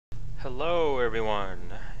Hello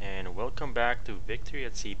everyone, and welcome back to Victory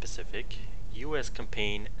at Sea Pacific US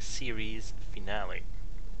Campaign Series Finale.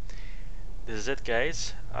 This is it,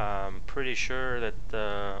 guys. I'm pretty sure that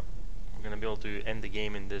we're gonna be able to end the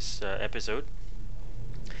game in this episode.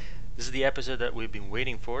 This is the episode that we've been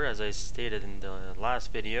waiting for, as I stated in the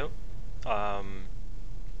last video.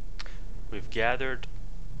 We've gathered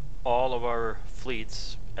all of our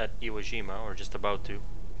fleets at Iwo Jima, or just about to.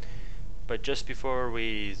 But just before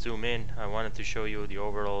we zoom in, I wanted to show you the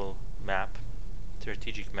overall map,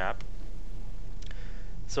 strategic map.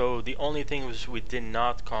 So the only thing we did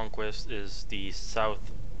not conquest is the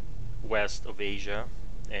southwest of Asia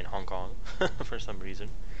and Hong Kong for some reason.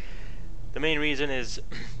 The main reason is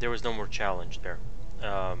there was no more challenge there.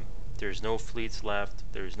 There's no fleets left,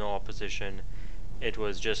 there's no opposition. It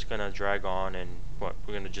was just gonna drag on, and we're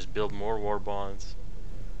gonna just build more war bonds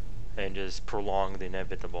and just prolong the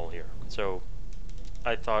inevitable here. So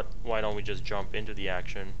I thought, why don't we just jump into the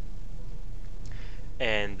action?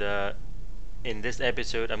 And in this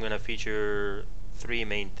episode, I'm going to feature three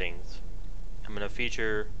main things. I'm going to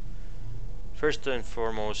feature, first and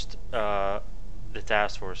foremost, the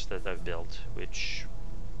task force that I've built, which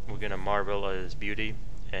we're going to marvel at its beauty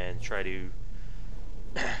and try to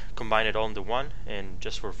combine it all into one, and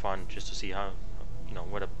just for fun, just to see how,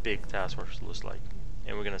 what a big task force looks like.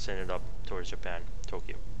 And we're going to send it up towards Japan,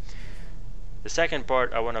 Tokyo. The second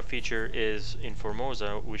part I want to feature is in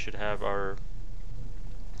Formosa. We should have our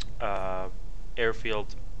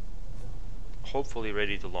airfield hopefully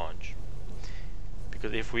ready to launch,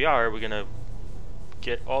 because if we are, we're going to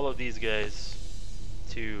get all of these guys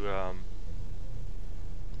to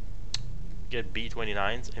get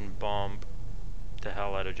B-29s and bomb the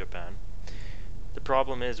hell out of Japan. The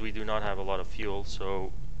problem is we do not have a lot of fuel,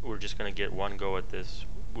 so we're just going to get one go at this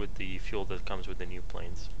with the fuel that comes with the new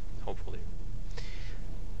planes, hopefully.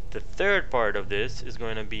 The third part of this is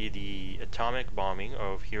going to be the atomic bombing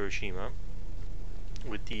of Hiroshima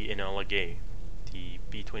with the Enola Gay, the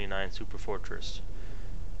B-29 Super Fortress,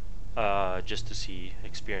 just to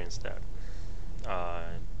experience that,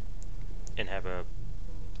 and have a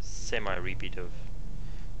semi-repeat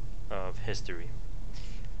of history.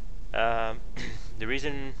 The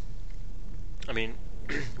reason,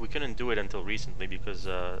 we couldn't do it until recently because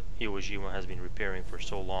Iwo Jima has been repairing for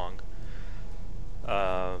so long.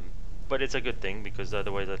 But it's a good thing, because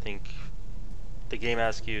otherwise I think the game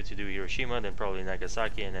asks you to do Hiroshima, then probably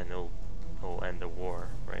Nagasaki, and then it'll end the war,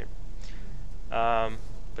 right?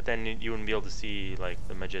 But then you wouldn't be able to see like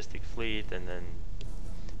the majestic fleet, and then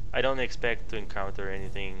I don't expect to encounter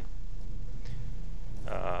anything,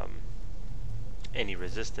 any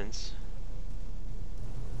resistance.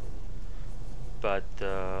 But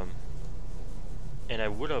and I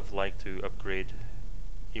would have liked to upgrade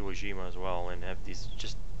Iwo Jima as well and have these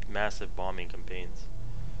just massive bombing campaigns,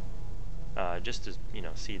 just to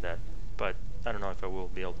see that. But I don't know if I will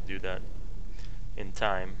be able to do that in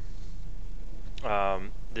time.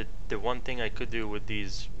 The one thing I could do with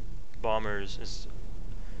these bombers is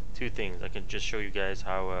two things. I can just show you guys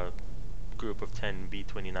how a group of 10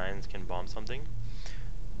 B-29s can bomb something,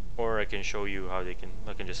 or I can show you how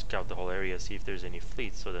I can just scout the whole area, see if there's any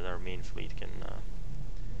fleets, so that our main fleet can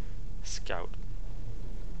scout.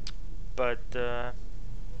 But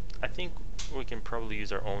I think we can probably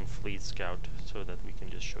use our own fleet scout so that we can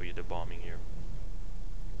just show you the bombing here.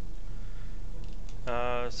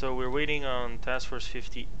 So we're waiting on Task Force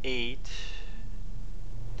 58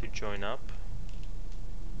 to join up,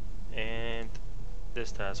 and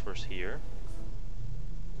this task force here.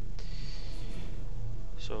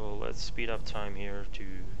 So let's speed up time here to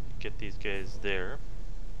get these guys there.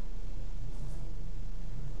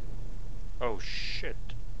 Oh shit.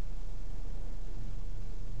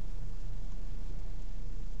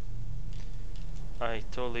 I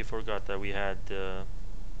totally forgot that we had a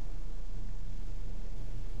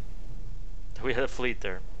fleet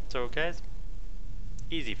there. So guys,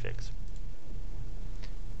 easy fix.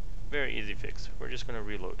 Very easy fix. We're just gonna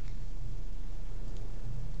reload.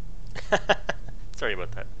 Sorry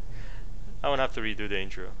about that. I won't have to redo the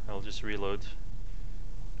intro. I'll just reload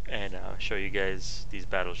and show you guys these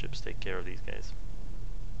battleships take care of these guys.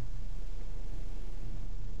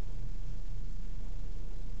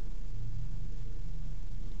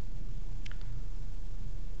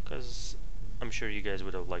 Because I'm sure you guys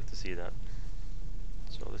would have liked to see that.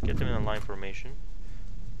 So let's get them in a line formation.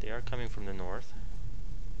 They are coming from the north.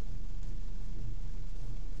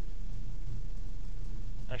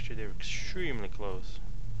 Actually, they're extremely close.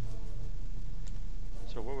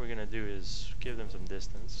 So what we're gonna do is give them some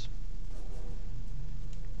distance.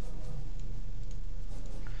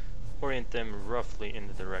 orient them roughly in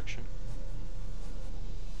the direction.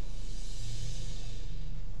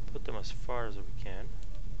 Put them as far as we can,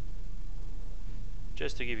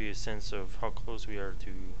 just to give you a sense of how close we are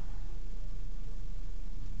to.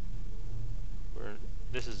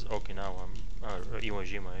 This is Okinawa, Iwo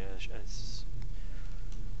Jima, yes,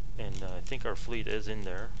 and I think our fleet is in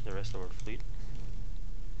there, the rest of our fleet.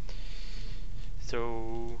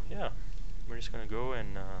 So yeah, we're just gonna go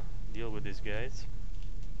and deal with these guys.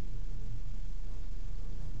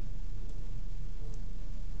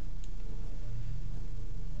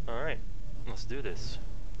 Alright, let's do this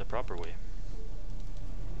the proper way.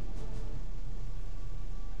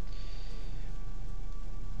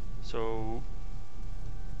 So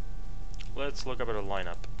let's look up at a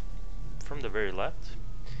lineup. From the very left,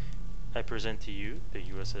 I present to you the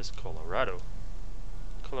USS Colorado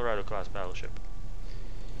class battleship.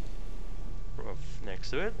 Next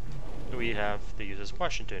to it, we have the USS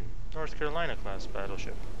Washington, North Carolina class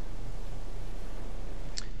battleship.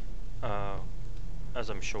 As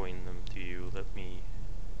I'm showing them to you, let me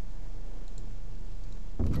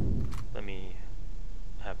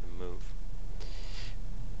have them move.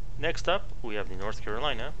 Next up, we have the North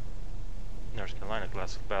Carolina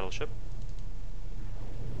class battleship,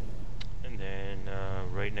 and then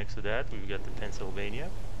right next to that, we've got the Pennsylvania,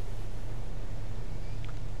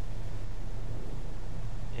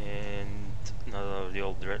 and another of the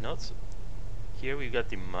old dreadnoughts. Here we've got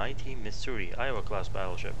the mighty Missouri, Iowa class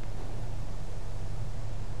battleship.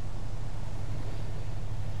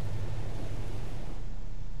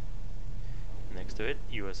 Next to it,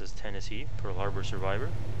 USS Tennessee, Pearl Harbor survivor.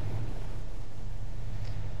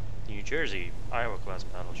 New Jersey, Iowa class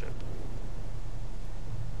battleship.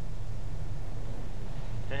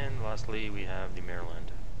 And lastly, we have the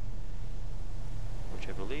Maryland, which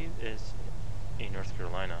I believe is a North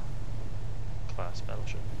Carolina class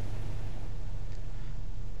battleship.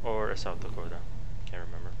 Or a South Dakota. Can't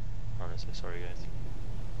remember. Honestly, sorry guys.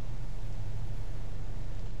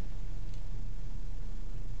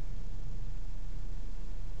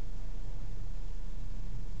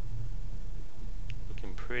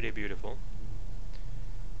 Looking pretty beautiful.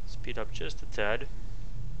 Speed up just a tad.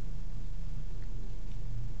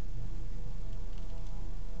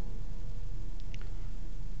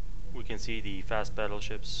 We can see the fast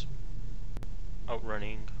battleships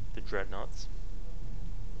outrunning the dreadnoughts.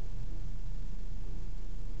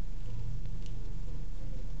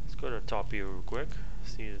 Let's go to the top view real quick.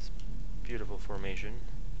 See this beautiful formation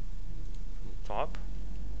from the top.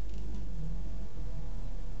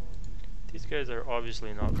 These guys are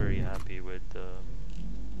obviously not very happy with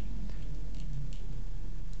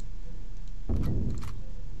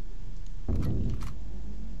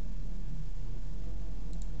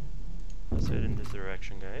let's head in this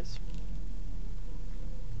direction, guys.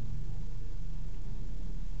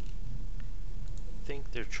 I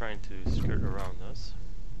think they're trying to skirt around us.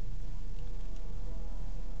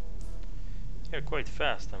 They're quite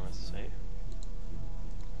fast, I must say.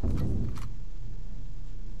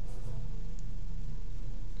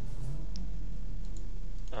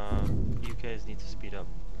 You guys need to speed up.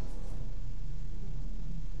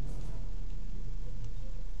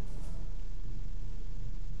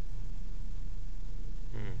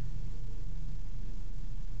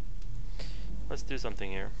 Let's do something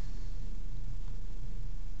here.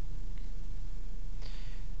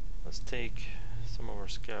 Let's take some of our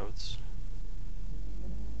scouts.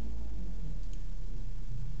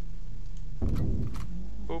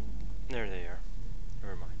 Oh, there they are.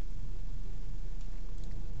 Never mind.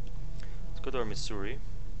 Let's go to our Missouri.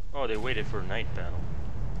 Oh, they waited for a night battle.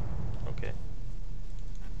 Okay.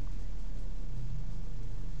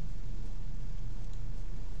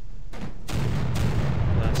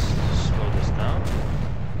 Let's slow this down.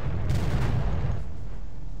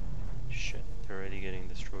 Shit, they're already getting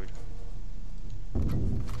destroyed.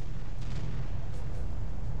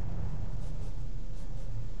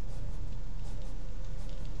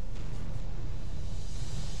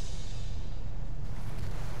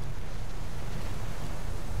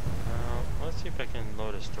 Let's see if I can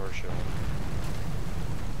load a store shell.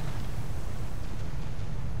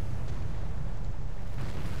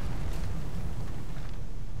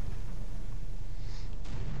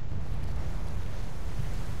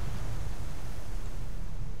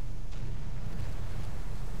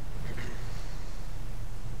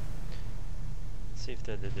 Let's see if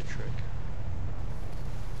that did the trick.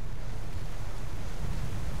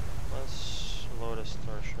 Let's load a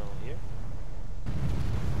star shell here.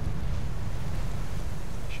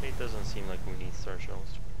 Actually, it doesn't seem like we need star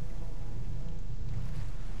shells.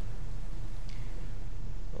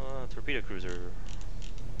 Torpedo cruiser.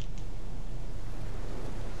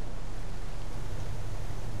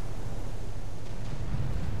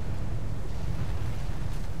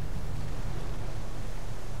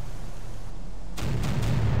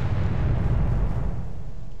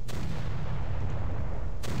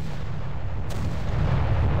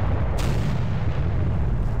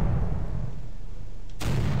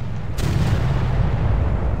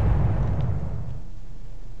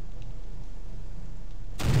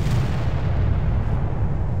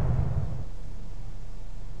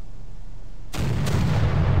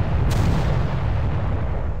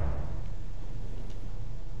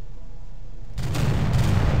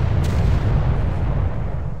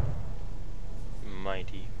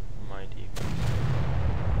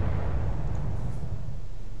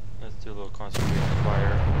 concentrate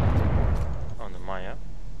fire on the Maya.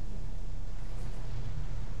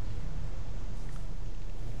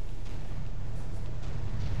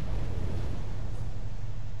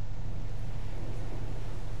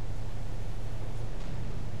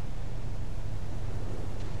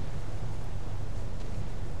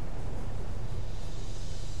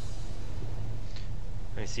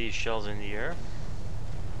 I see shells in the air.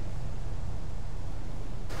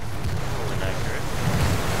 Inaccurate.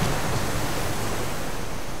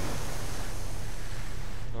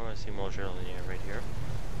 Oh, I see more shells in the air right here.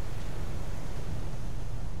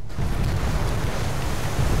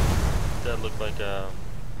 That looked like a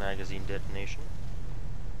magazine detonation.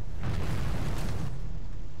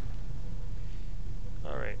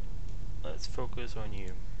 Alright, let's focus on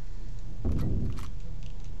you.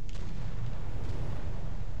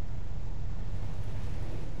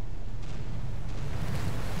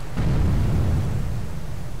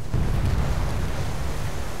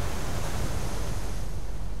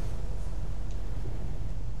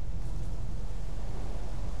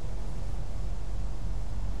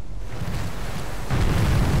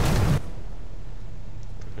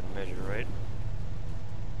 Good measure, right?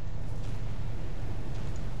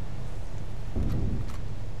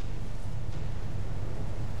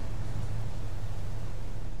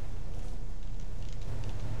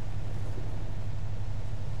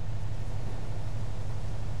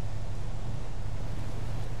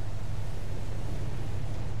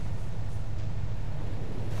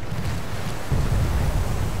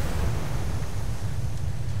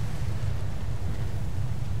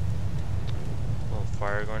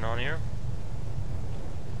 Fire going on here.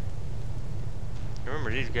 Remember,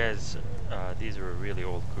 these guys, these are really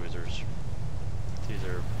old cruisers. These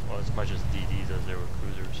are, well, as much as DDs as they were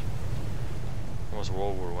cruisers. Almost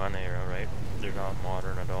World War I era, right? They're not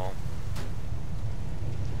modern at all.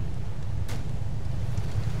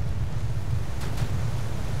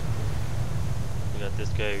 We got this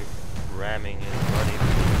guy ramming his buddy.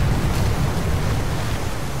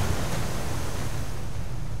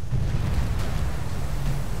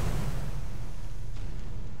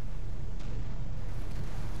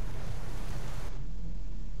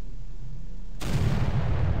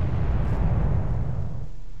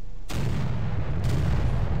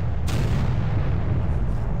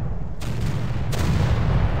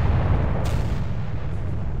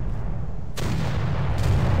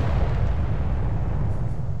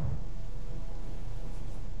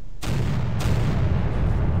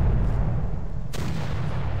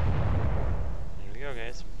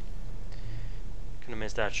 Couldn't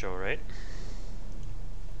miss that show, right?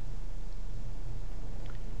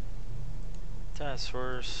 Task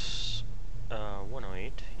Force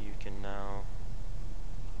 108. You can now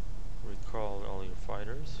recall all your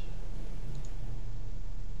fighters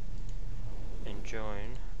and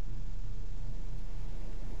join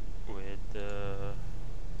with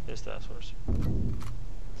this task force.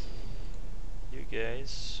 You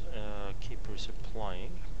guys keep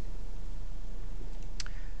resupplying.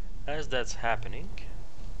 As that's happening,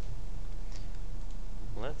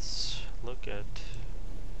 let's look at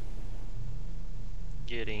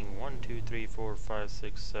getting 1, 2, 3, 4, 5,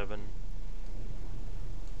 6, 7,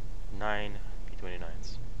 9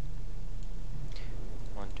 P-29s.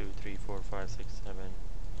 1, 2, 3, 4, 5, 6, 7,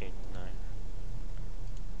 8, 9.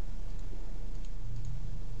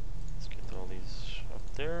 Let's get all these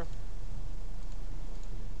up there.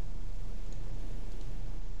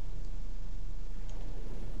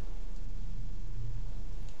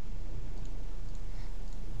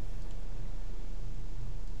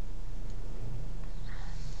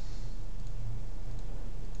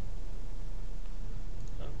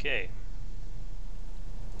 Okay,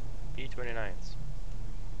 P-29s.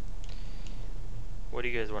 What do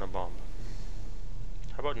you guys want to bomb?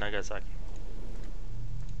 How about Nagasaki?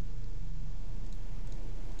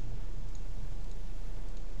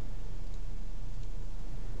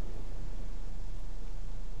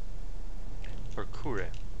 Or Kure?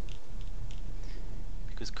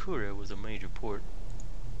 Because Kure was a major port.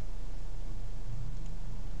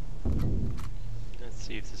 Let's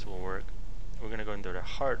see if this will work. We're gonna go into the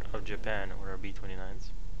heart of Japan with our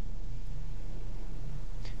B-29s.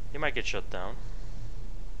 They might get shut down.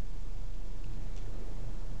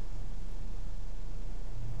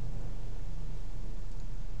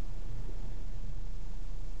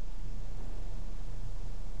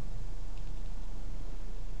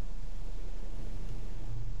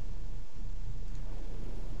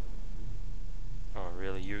 Oh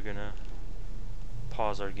really, you're gonna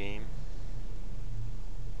pause our game?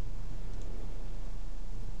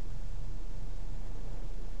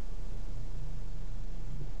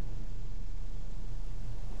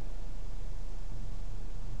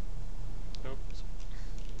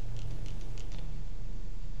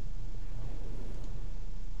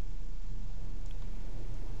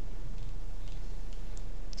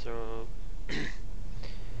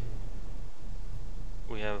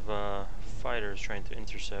 trying to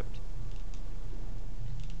intercept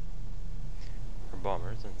our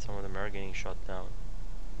bombers, and some of them are getting shot down.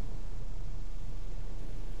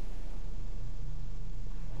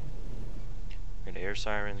 And air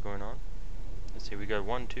sirens going on. Let's see, we got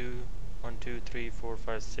 1, 2, 3, 4,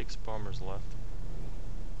 5, 6 bombers left.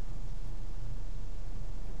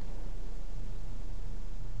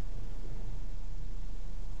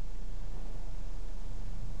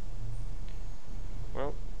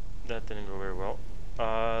 Well, that didn't go very well.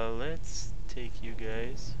 Let's take you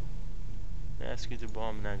guys. Ask you to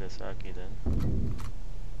bomb Nagasaki then.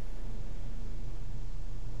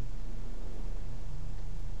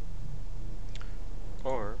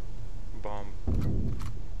 Or bomb.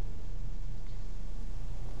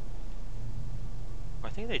 I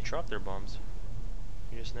think they dropped their bombs.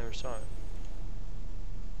 You just never saw it.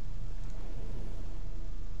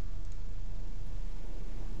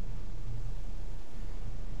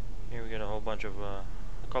 Here we got a whole bunch of I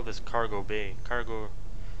call this cargo bay, cargo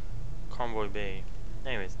convoy bay.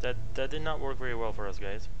 Anyways, that did not work very well for us,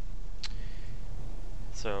 guys.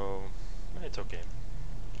 So it's okay.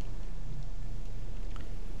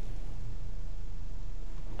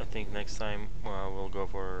 I think next time we'll go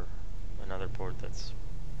for another port that's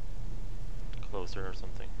closer or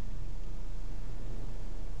something.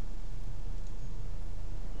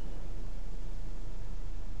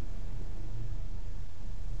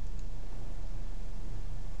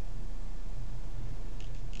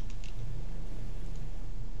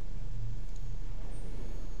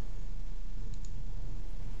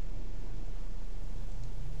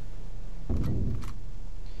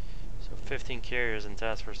 So 15 carriers in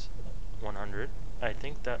Task Force 100. I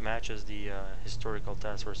think that matches the historical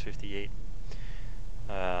Task Force 58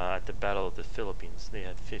 at the Battle of the Philippines. They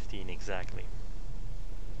had 15 exactly.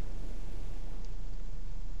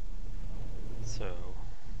 So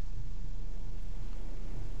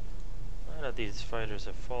now that these fighters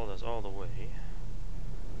have followed us all the way,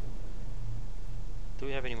 do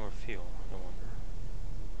we have any more fuel? I wonder.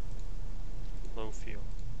 Low fuel.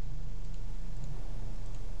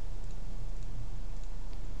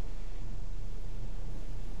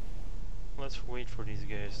 Let's wait for these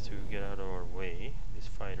guys to get out of our way, these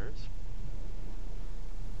fighters.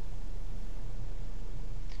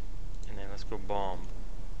 And then let's go bomb.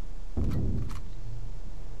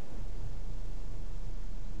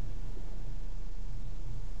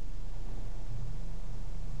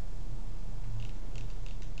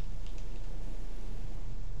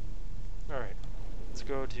 Alright, let's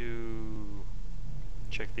go to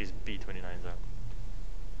check these B-29s out.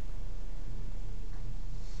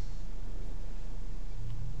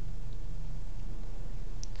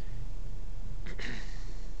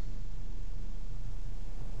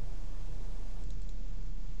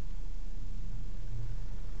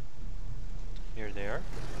 Here they are.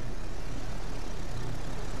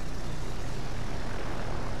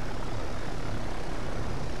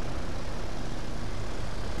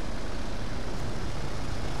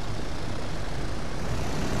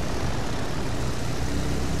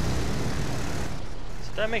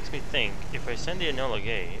 So that makes me think, if I send the Enola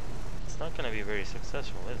Gay, it's not going to be very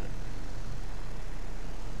successful, is it?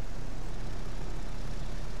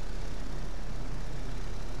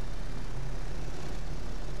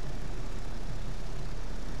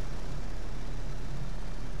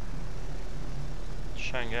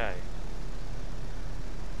 Shanghai.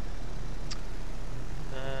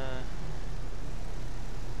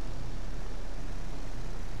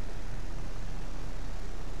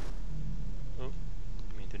 Oh,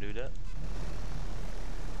 didn't mean to do that.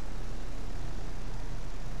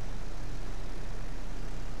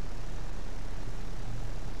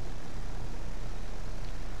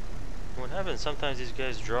 What happens, sometimes these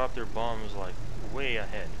guys drop their bombs like way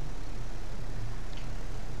ahead.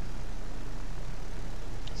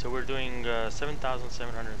 So we're doing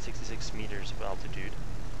 7,766 meters of altitude.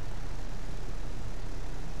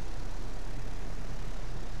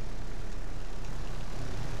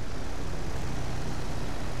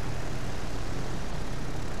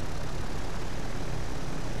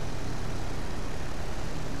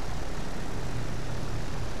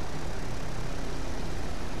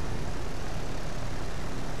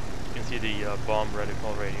 You can see the bomb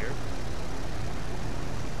reticle right here.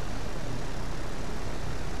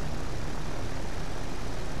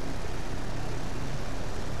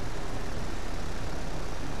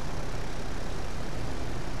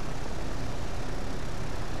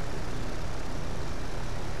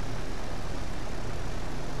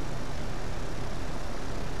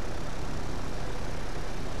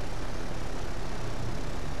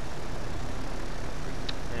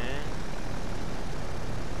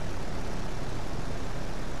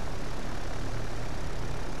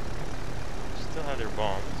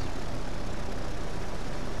 bombs.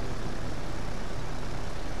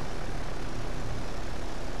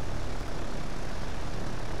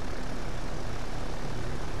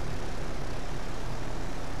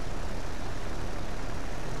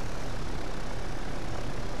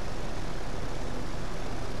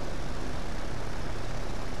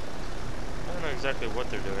 I don't know exactly what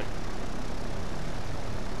they're doing.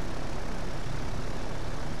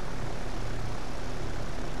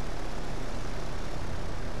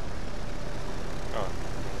 Oh.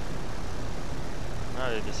 Now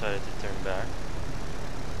they decided to turn back.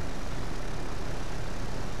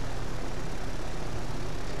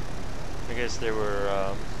 I guess they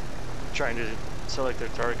were trying to select their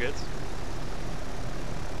targets.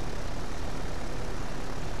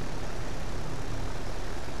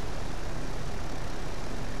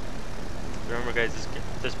 Remember guys,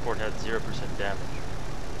 this port had 0% damage.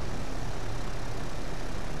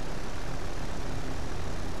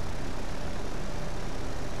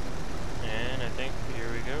 And I think,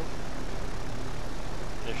 here we go.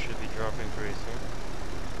 This should be dropping pretty soon.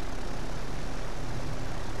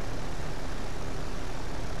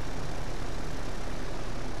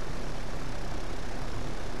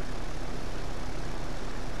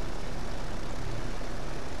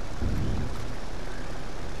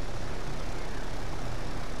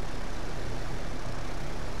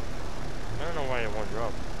 I don't know why it won't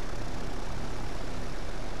drop.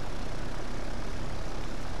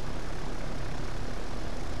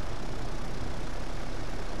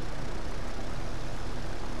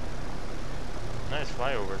 Nice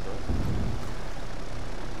flyover though.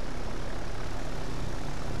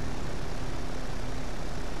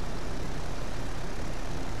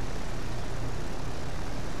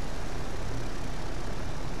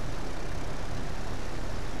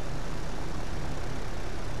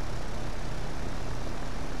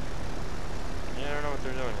 Yeah, I don't know what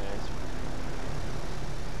they're doing, guys.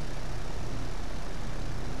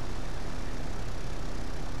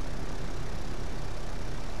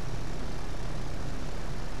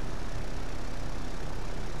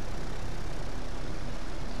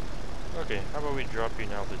 Okay, how about we drop you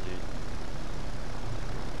in altitude?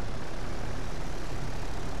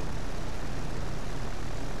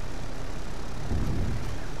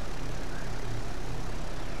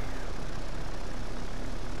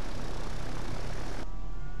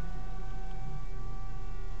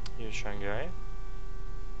 Here's Shanghai.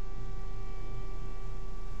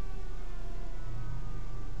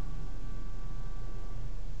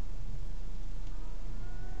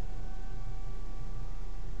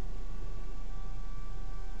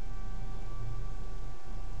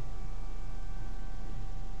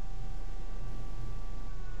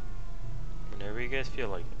 Whenever you guys feel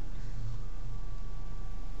like it.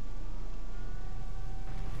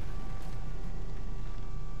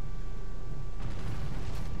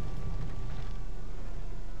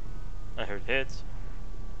 I heard hits.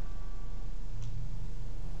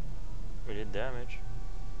 We did damage.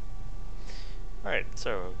 Alright,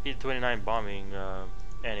 so P-29 bombing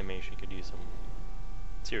animation could use some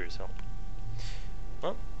serious help.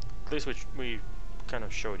 Well, at least we kind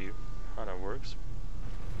of showed you how that works.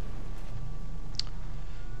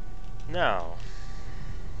 Now,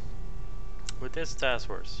 with this task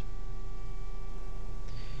force,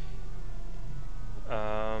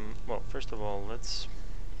 well, first of all, let's.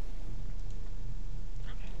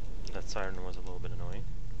 Okay, that siren was a little bit annoying.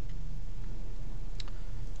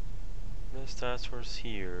 This task force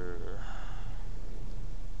here,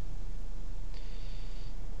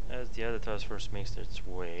 as the other task force makes its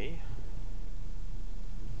way,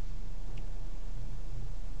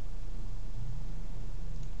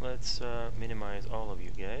 let's minimize all of you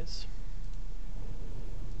guys.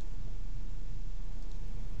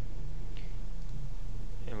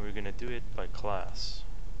 And we're gonna do it by class.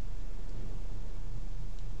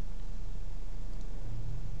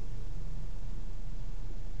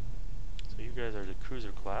 So you guys are the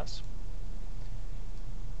cruiser class.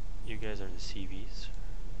 You guys are the CVs.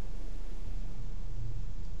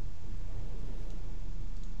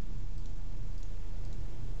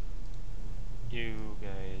 You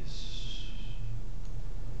guys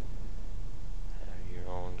have your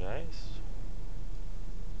own guys.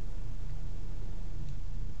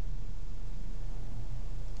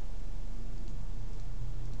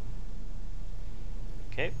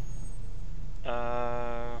 Okay.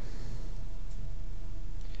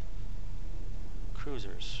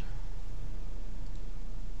 Cruisers.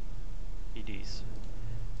 DDs.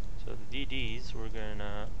 So the DDs we're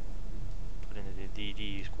gonna put into the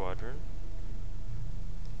DD squadron.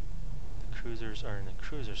 The cruisers are in the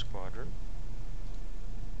cruiser squadron.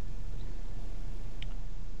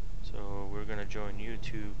 we're gonna join you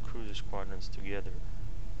two cruiser squadrons together.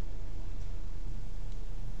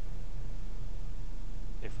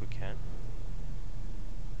 If we can.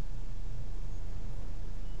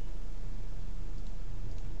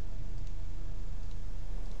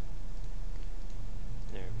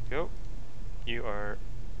 There we go. You are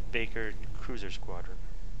Baker Cruiser Squadron.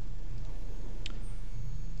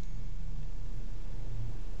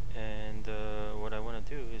 And what I want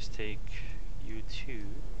to do is take you two,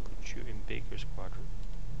 put you in Baker Squadron.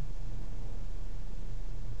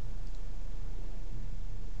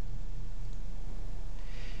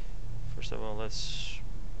 First of all, let's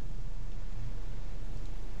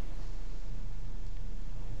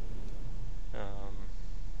the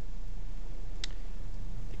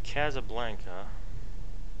Casablanca,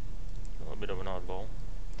 a little bit of an oddball,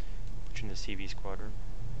 put you in the CV Squadron.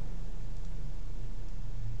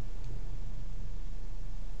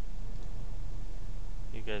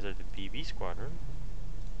 You guys are the BB Squadron.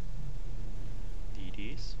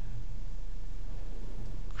 DDs.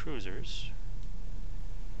 Cruisers.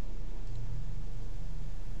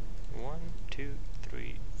 1, 2,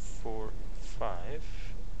 3, 4, 5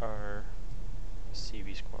 are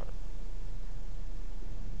CV Squadron.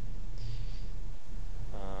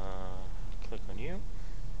 Click on you.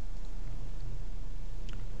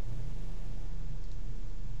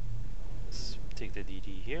 Let's take the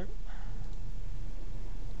DD here.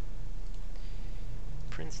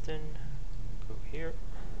 Princeton, go here.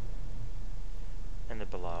 And the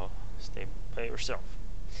Bilal, stay by yourself.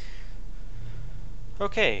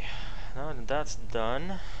 Okay, now that that's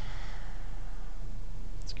done,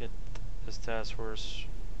 let's get this task force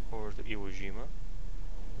over to Iwo Jima.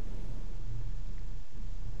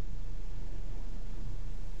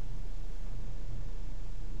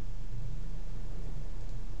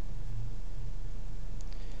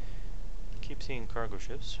 Keep seeing cargo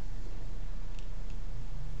ships.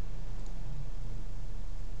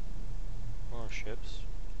 More ships.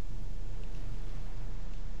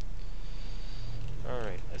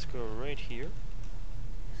 Alright, let's go right here.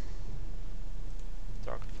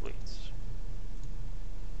 Docked fleets.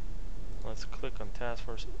 Let's click on task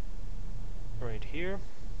force right here.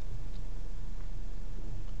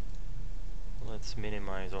 Let's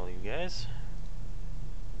minimize all you guys.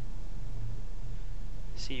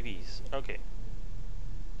 CVs. Okay.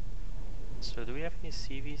 So do we have any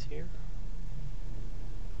CVs here?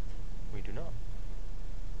 We do not.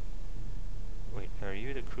 Wait, are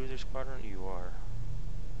you the cruiser squadron? You are.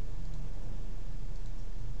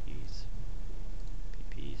 P's.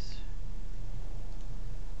 PP's.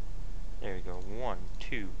 There we go. 1,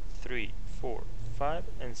 2, 3, 4, 5,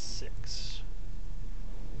 and 6.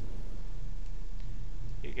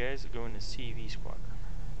 You guys are going to CV squadron.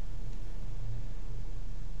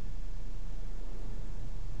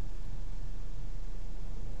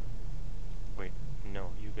 Wait,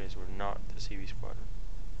 no, you guys were not the CV squadron.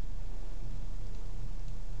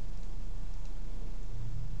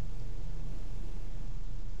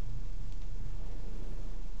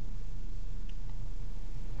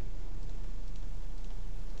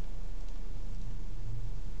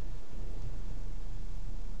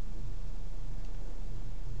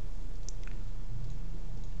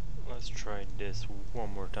 Let's try this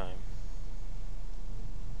one more time.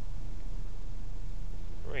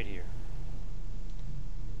 Right here.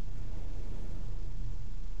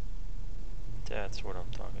 That's what I'm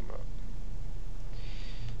talking about.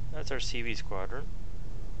 That's our CV squadron.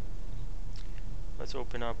 Let's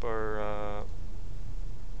open up our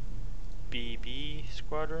BB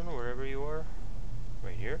squadron, wherever you are.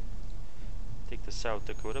 Right here. Take the South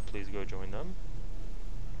Dakota, please go join them.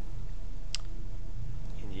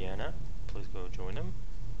 Indiana, please go join them.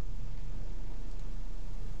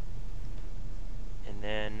 And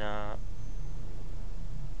then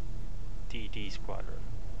DD squadron.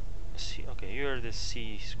 C, okay, you're the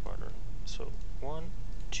C squadron. So 1,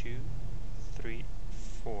 2, 3,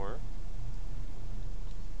 4.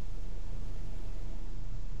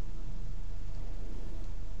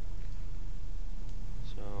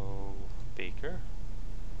 So Baker,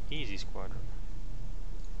 Easy squadron.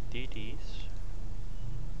 DDs.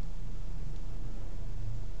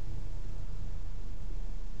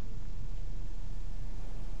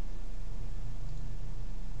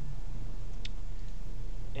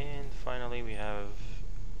 And finally we have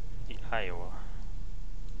the Iowa.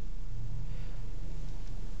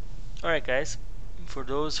 Alright guys, for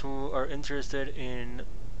those who are interested in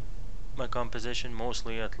my composition,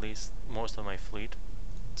 mostly at least, most of my fleet.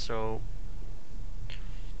 So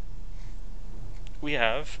we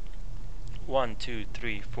have 1, 2,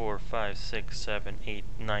 3, 4, 5, 6, 7, 8,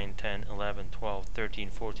 9, 10, 11, 12, 13,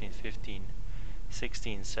 14, 15,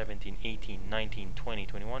 16, 17, 18, 19, 20,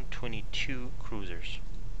 21, 22 cruisers.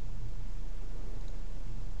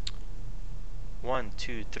 1,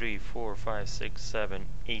 2, 3, 4, 5, 6, 7,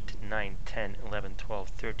 8, 9, 10, 11, 12,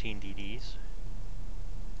 13 DDs.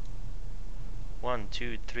 1,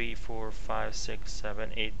 2, 3, 4, 5, 6,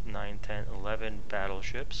 7, 8, 9, 10, 11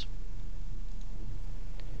 battleships.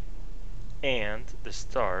 And the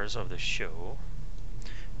stars of the show: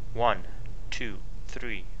 1, 2,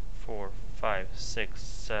 3, 4, 5, 6,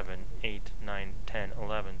 7, 8, 9, 10,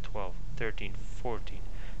 11, 12, 13, 14,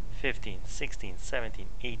 15, 16, 17,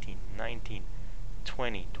 18, 19,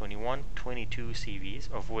 20, 21, 22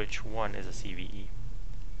 CVs, of which one is a CVE.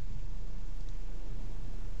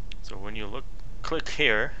 So when you click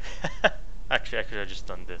here, actually I just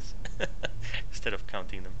done this instead of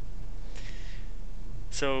counting them.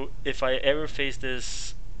 So if I ever face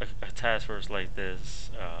a task force like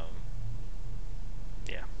this,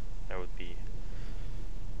 yeah, I would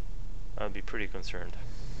be pretty concerned.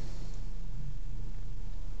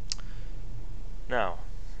 Now,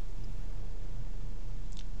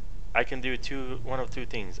 I can do one of two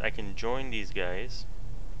things. I can join these guys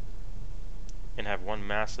and have one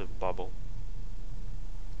massive bubble,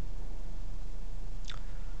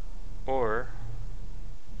 or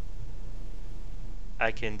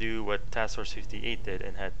I can do what Task Force 58 did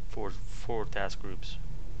and had four task groups,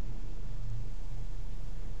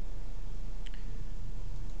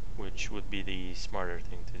 which would be the smarter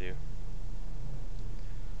thing to do.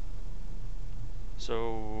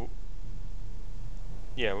 So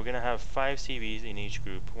yeah, we're gonna have 5 CVs in each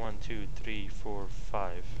group. 1, 2, 3, 4,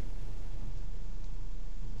 5.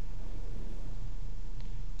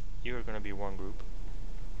 You are gonna be one group.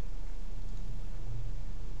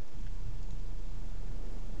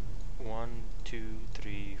 1, 2,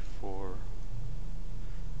 3, 4.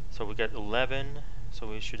 So we got 11. So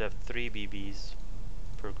we should have 3 BBs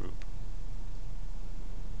per group.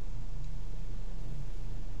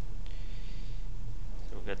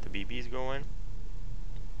 So we got the BBs going,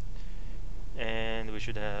 and we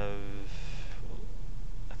should have,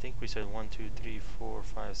 I think we said 1, 2, 3, 4,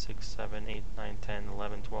 5, 6, 7, 8, 9, 10,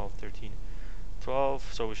 11, 12, 13,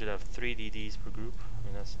 12. So we should have 3 DDs per group. I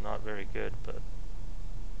mean, that's not very good, but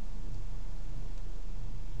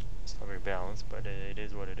it's not very balanced, but it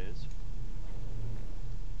is what it is.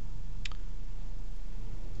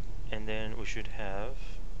 And then we should have,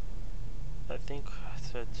 I think I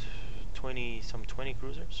said 20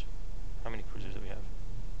 cruisers. How many cruisers do we have?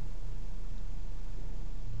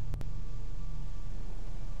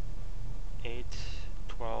 8,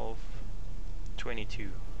 12,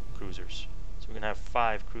 22 cruisers. So we're gonna have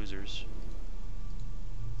 5 cruisers.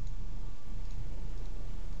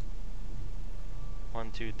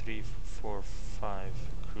 One, 2, 3, 4, 5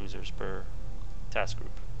 cruisers per task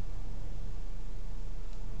group.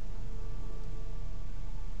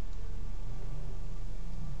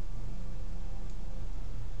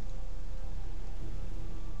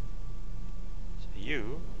 So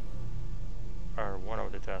you are one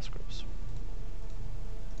of the task groups.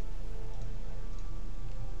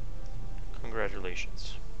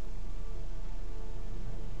 Congratulations.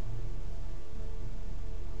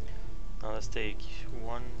 Now let's take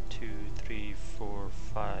 1, 2, 3, 4,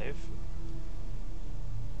 5.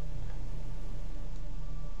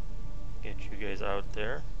 Get you guys out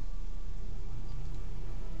there.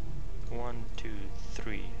 1, 2,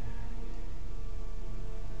 3.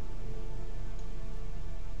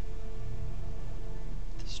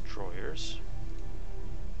 Destroyers.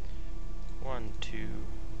 1, 2,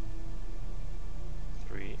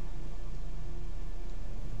 3.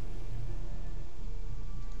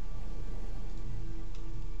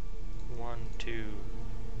 1, 2,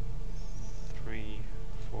 3,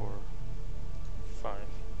 4, 5.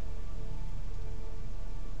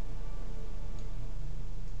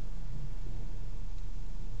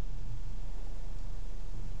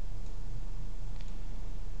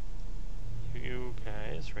 You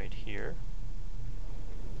guys right here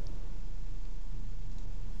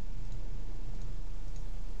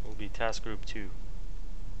will be task group 2.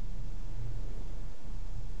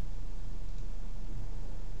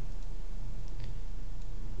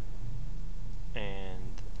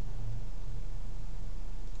 And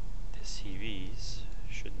the CVs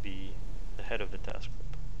should be the head of the task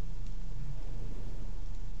group.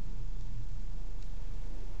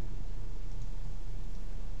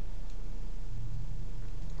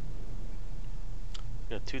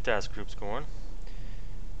 We got 2 task groups going.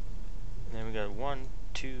 And then we got 1,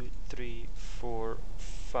 2, 3, 4,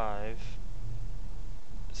 5,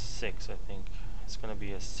 6, I think. It's gonna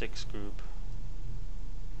be a 6 group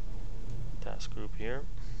task group here.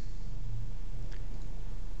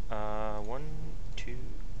 1, 2,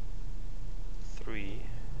 3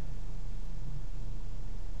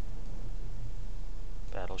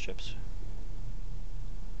 battleships.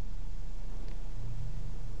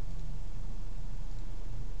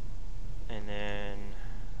 And then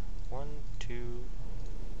 1, 2,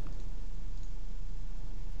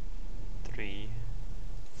 3,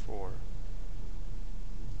 4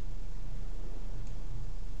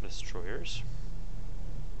 destroyers.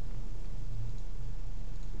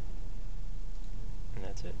 And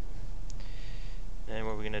that's it. And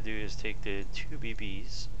what we're gonna do is take the 2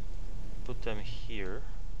 BBs, put them here.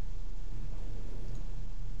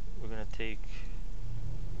 We're gonna take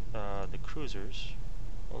the cruisers.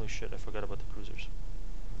 Holy shit, I forgot about the cruisers.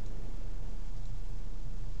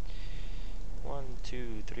 1,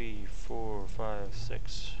 2, 3, 4, 5,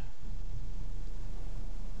 6.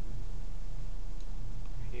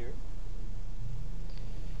 Here.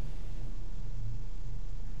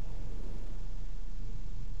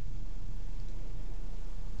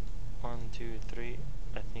 One, two, three.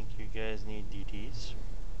 I think you guys need DDs.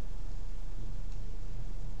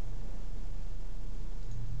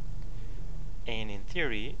 And in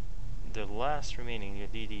theory, the last remaining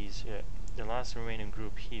DDs, the last remaining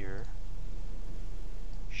group here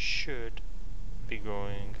should be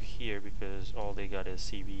going here because all they got is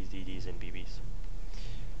CBs, DDs, and BBs.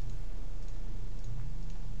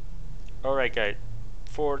 Alright guys,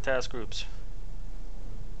 4 task groups.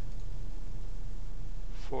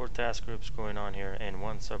 4 task groups going on here and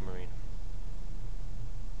 1 submarine.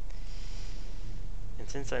 And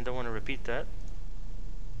since I don't want to repeat that,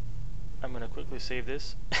 I'm gonna quickly save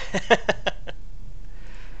this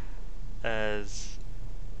as,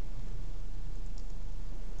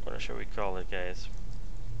 what shall we call it, guys?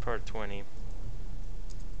 Part 20.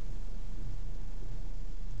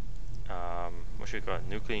 What should we call it?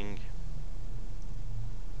 Nuking.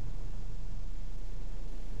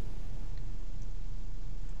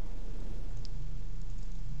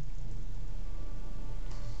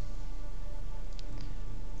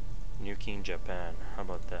 Nuking Japan. How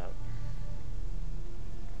about that?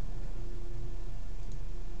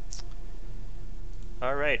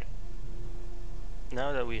 Alright.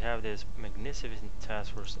 Now that we have this magnificent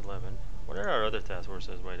Task Force 11, what are our other task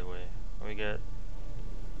forces, by the way? We got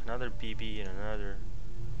another BB and another.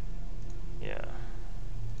 Yeah.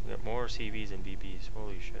 We got more CBs and BBs.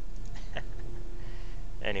 Holy shit.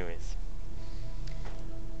 Anyways.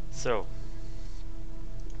 So,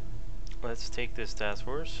 let's take this task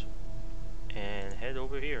force and head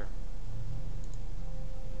over here.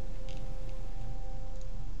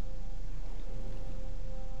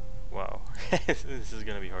 Wow. This is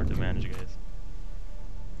gonna be hard to manage, guys.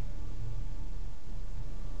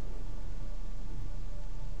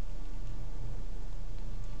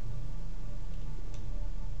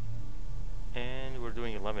 And we're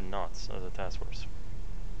doing 11 knots as a task force.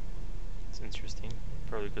 It's interesting.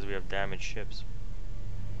 Probably because we have damaged ships.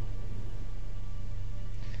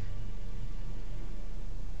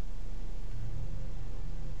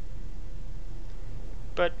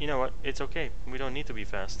 But you know what? It's okay. We don't need to be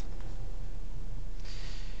fast.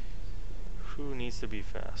 Who needs to be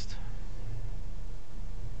fast?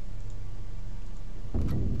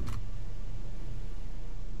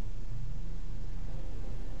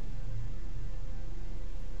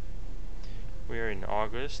 We are in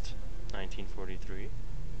August 1943.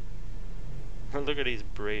 Look at these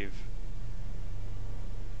brave.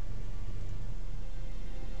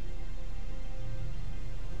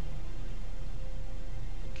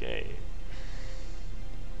 Okay.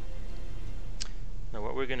 Now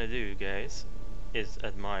what we're gonna do, guys, is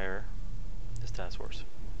admire this task force.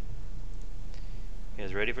 You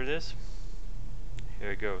guys ready for this?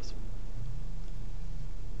 Here it goes.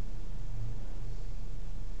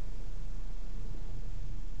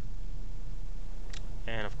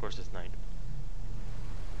 And of course it's night.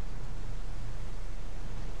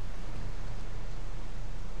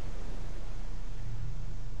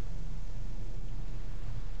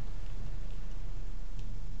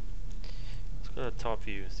 Let's go to the top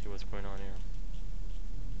view, see what's going on here.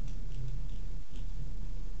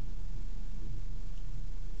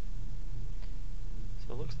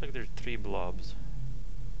 So it looks like there's 3 blobs,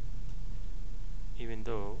 even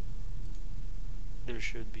though there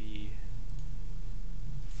should be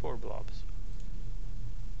 4 blobs.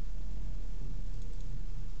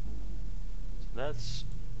 So that's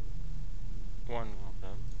one of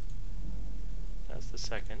them. That's the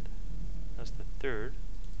second. That's the third.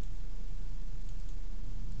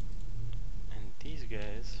 And these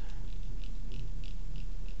guys.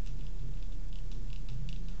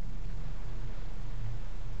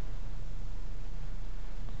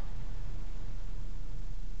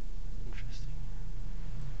 Interesting.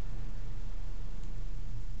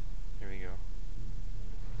 Here we go.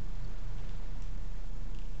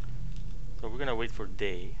 So we're gonna wait for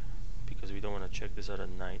day because we don't want to check this out at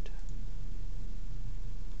night.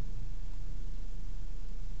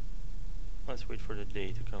 Let's wait for the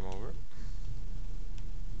day to come over.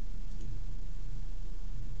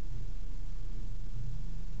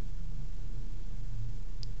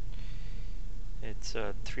 It's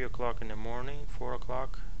 3 o'clock in the morning, 4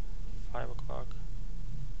 o'clock, 5 o'clock.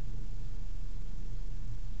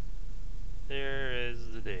 There is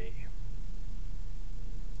the day.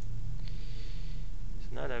 So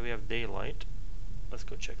now that we have daylight, let's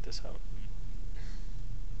go check this out.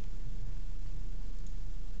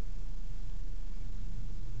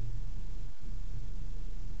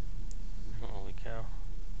 Holy cow.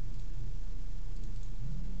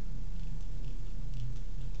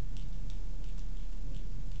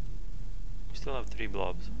 We still have 3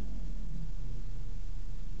 blobs.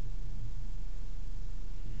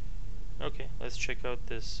 Okay, let's check out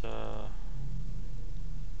this from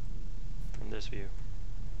this view.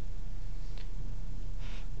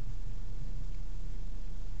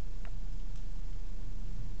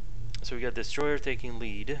 So we got Destroyer taking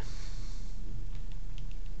lead.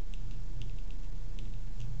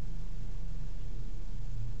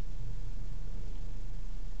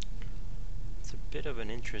 It's a bit of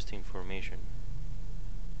an interesting formation.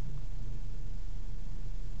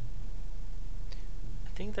 I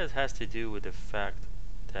think that has to do with the fact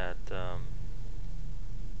that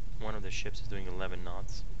one of the ships is doing 11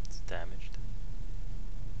 knots. It's damaged.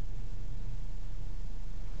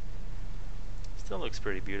 Still looks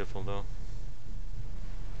pretty beautiful though.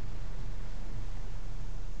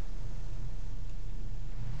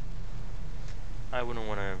 I wouldn't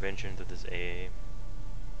want to venture into this AA.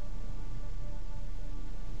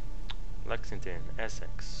 Lexington,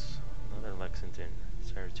 Essex, another Lexington,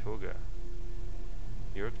 Saratoga,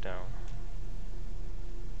 Yorktown,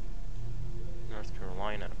 North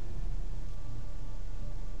Carolina.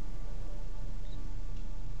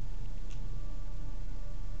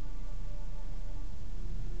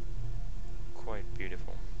 Quite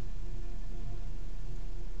beautiful.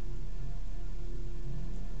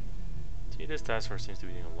 See, this task force seems to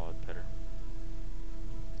be doing a lot better.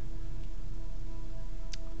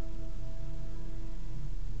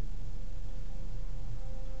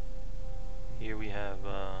 Here we have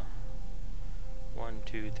 1,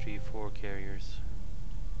 2, 3, 4 carriers.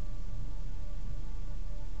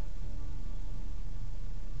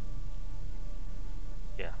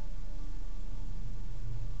 Yeah.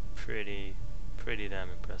 Pretty damn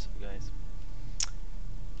impressive, guys.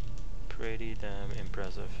 Pretty damn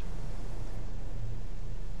impressive.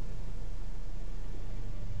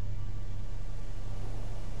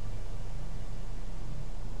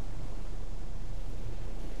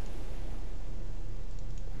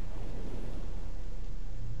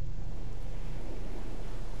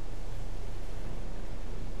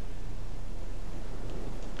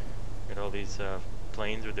 Got all these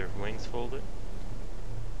planes with their wings folded.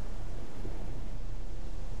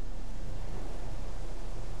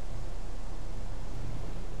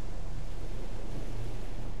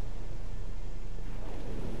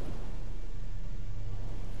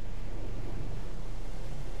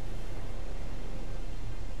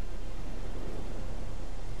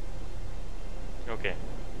 Okay,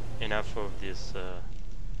 enough of this. I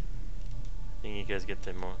think you guys get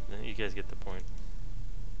the point.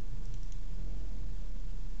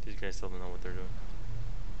 These guys still don't know what they're doing,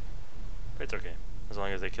 but it's okay as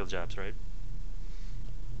long as they kill Japs, right?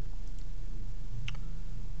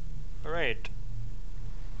 All right.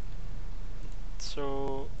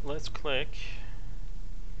 So let's click.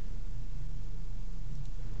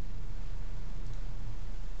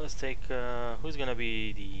 Let's take. Who's gonna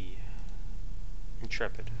be the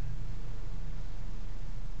Intrepid?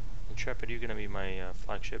 Intrepid, you're gonna be my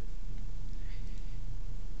flagship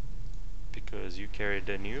because you carried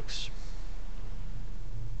the nukes.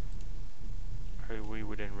 Are we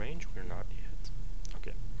within range? We're not yet.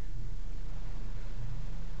 Okay.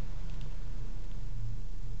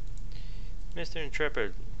 Mr.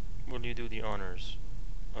 Intrepid, will you do the honors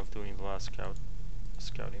of doing the last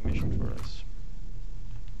scouting mission for us?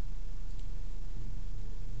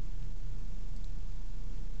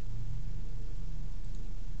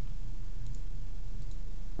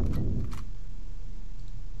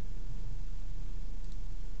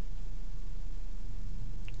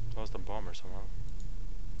 Lost the bomber somehow.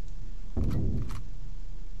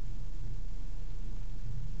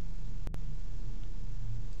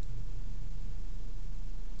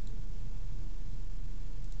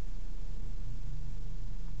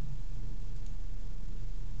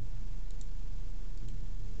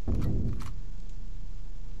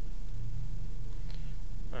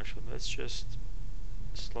 let's just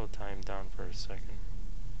slow time down for a second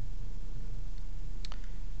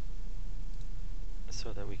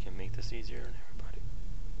so that we can make this easier on everybody.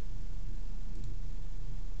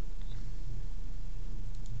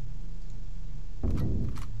 I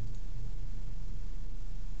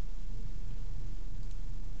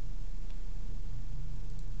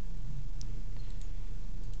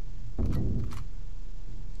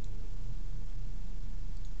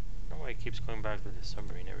don't know why it keeps going back to the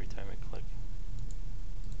submarine every time I click.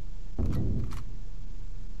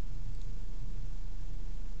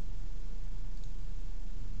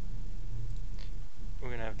 We're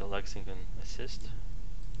gonna have the Lexington assist.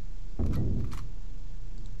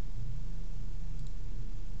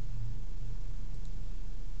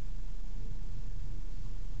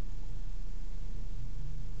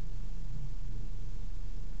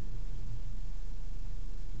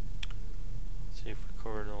 See if we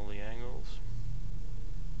covered all the angles.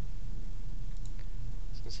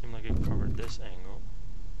 Doesn't seem like it covered this angle.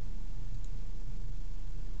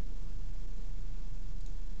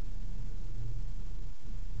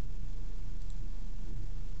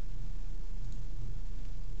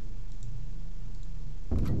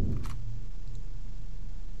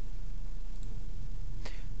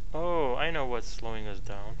 Oh, I know what's slowing us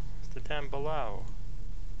down. It's the damn Balau.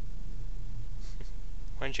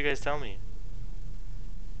 Why didn't you guys tell me?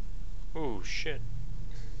 Oh shit.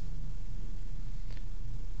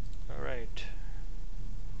 Alright.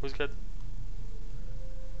 Who's got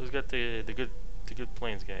the good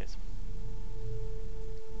planes, guys?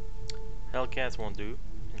 Hellcats won't do.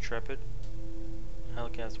 Intrepid.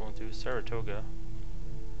 Hellcats won't do. Saratoga.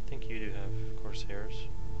 I think you do have Corsairs.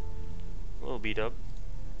 A little beat up.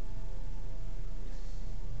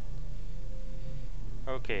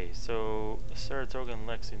 Okay, so Saratoga and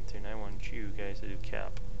Lexington, I want you guys to do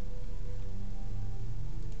cap.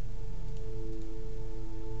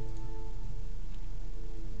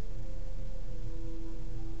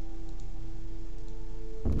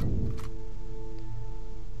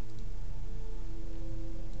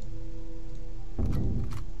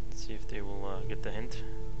 Let's see if they will get the hint.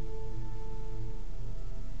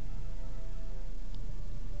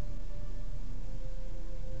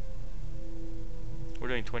 We're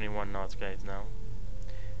doing 21 knots, guys, now,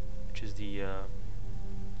 which is the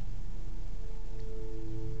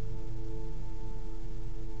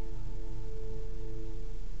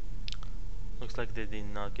looks like they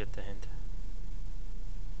did not get the hint.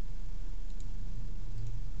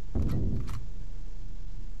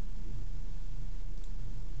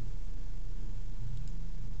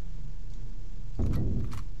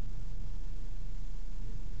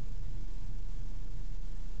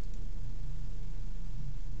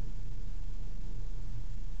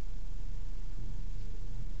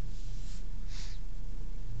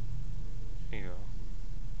 There you go.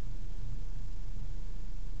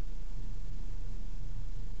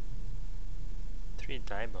 Three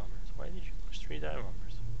dive bombers. Why did you push 3 dive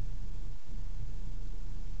bombers?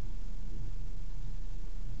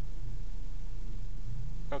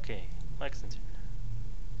 Okay, Lexington.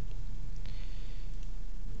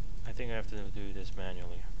 I think I have to do this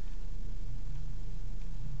manually.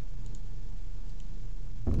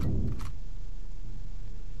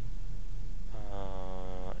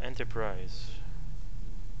 Enterprise.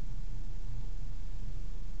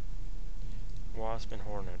 Wasp and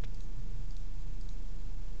Hornet.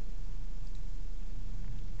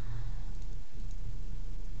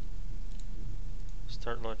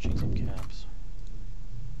 Start launching some caps.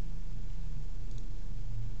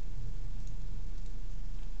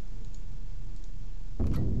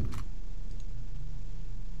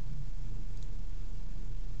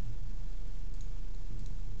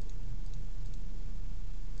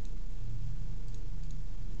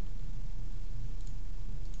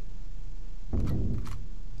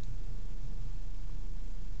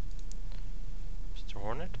 Mr.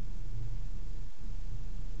 Hornet?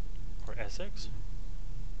 Or Essex?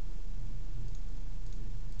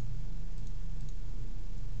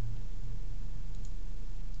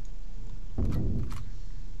 Let's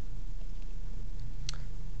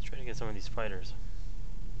try to get some of these fighters.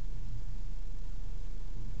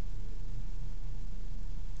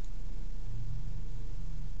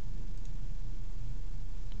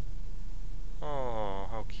 Oh,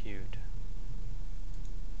 how cute.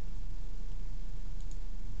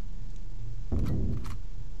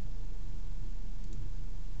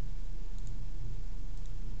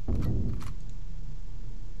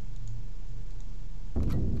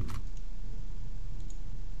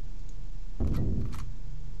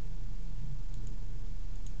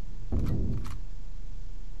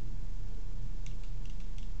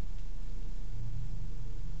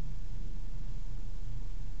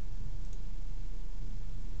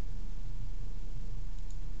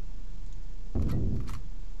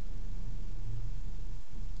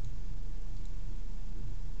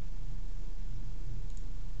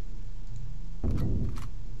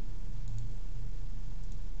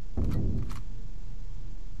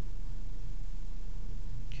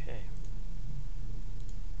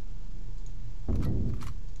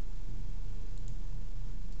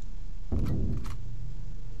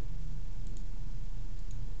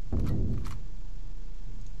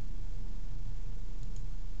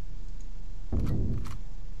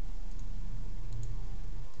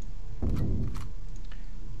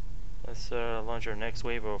 launch our next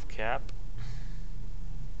wave of cap.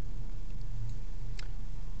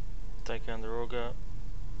 Ticonderoga,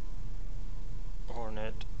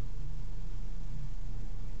 Hornet.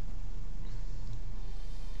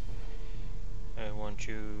 I want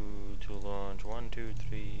you to launch 1, 2,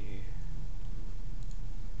 3.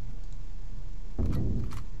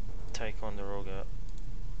 Ticonderoga.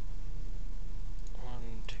 1,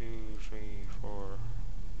 2, 3, 4.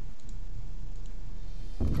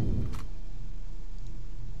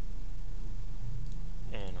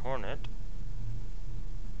 And Hornet.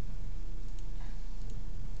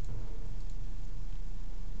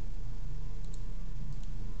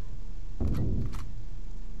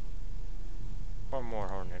 One more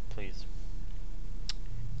Hornet, please.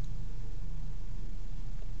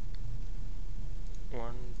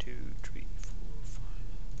 One, two, three, four, five.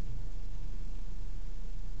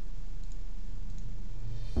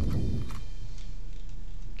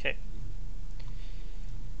 Okay.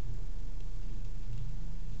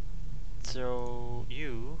 So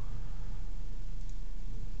you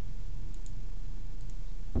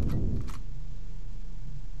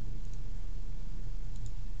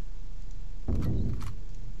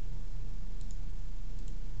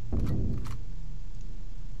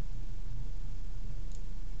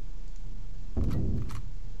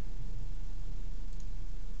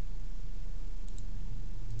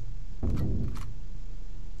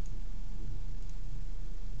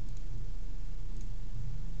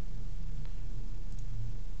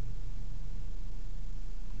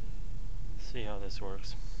see how this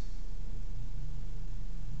works.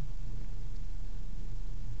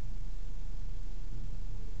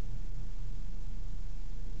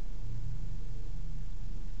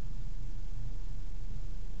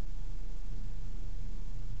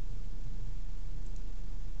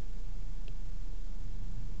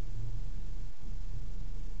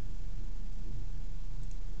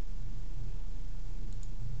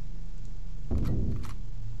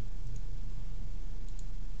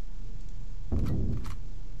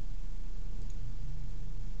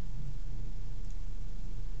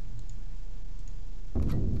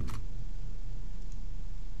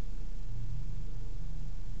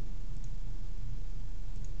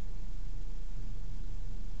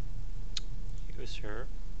 You, sir,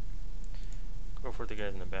 go for the guy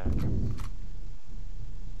in the back.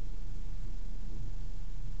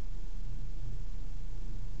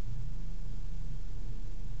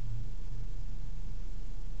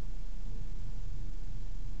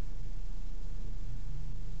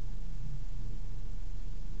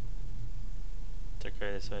 That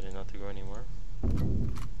guy decided not to go anymore.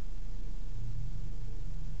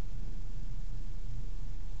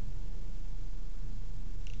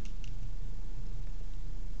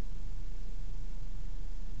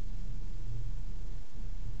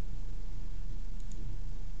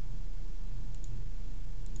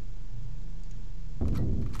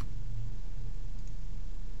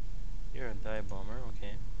 You're a dive bomber,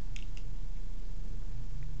 okay.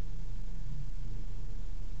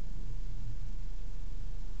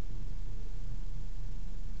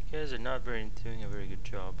 You guys are not doing a very good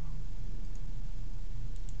job.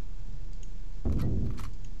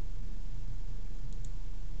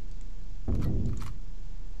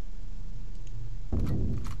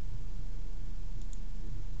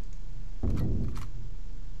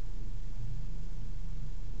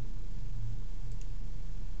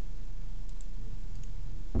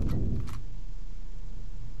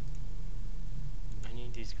 I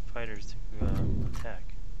need these fighters to attack.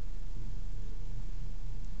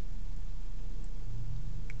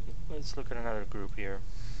 Let's look at another group here.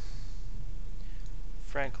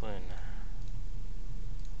 Franklin.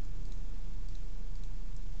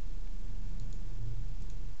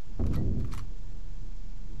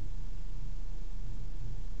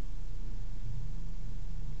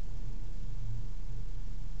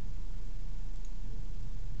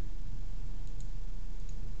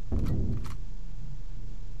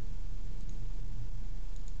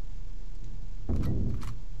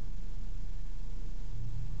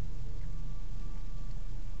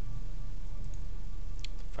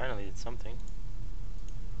 Finally did something.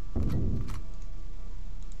 I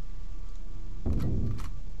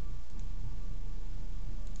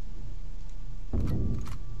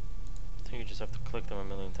think you just have to click them a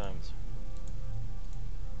million times.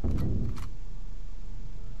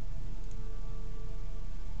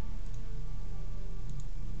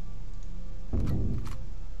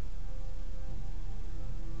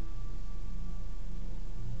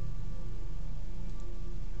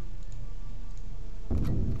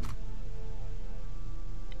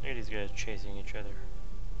 Look at these guys chasing each other.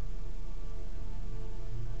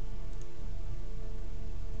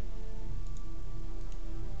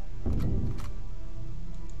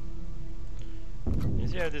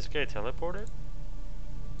 have this guy teleported?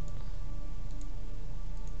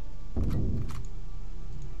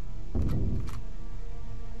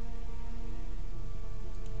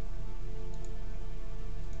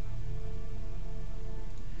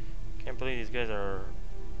 Can't believe these guys are...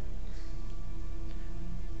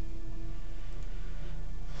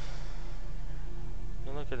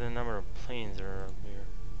 Look at the number of planes that are up here.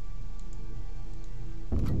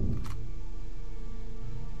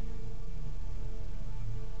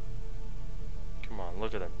 Come on,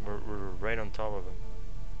 look at them. We're right on top of them.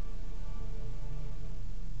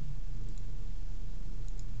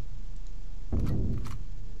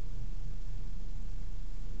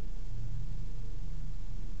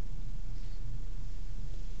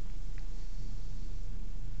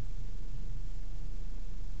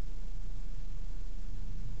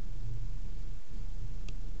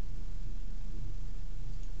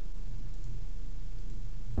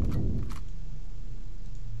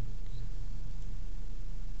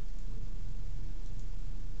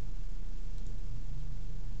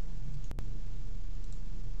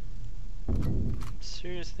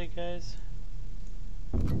 Seriously, guys?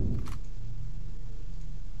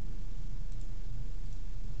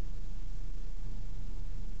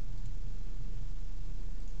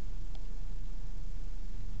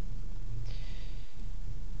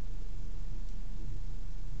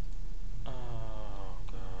 Oh,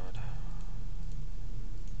 God.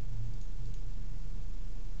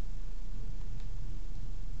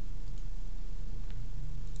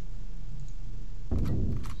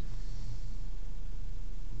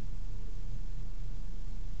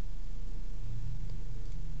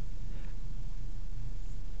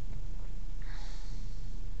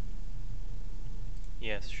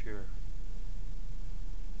 Yes, sure.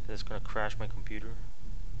 Is this gonna crash my computer?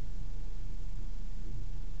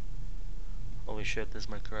 Holy shit, this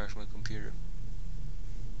might crash my computer.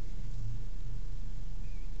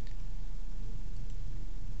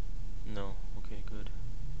 No, okay, good.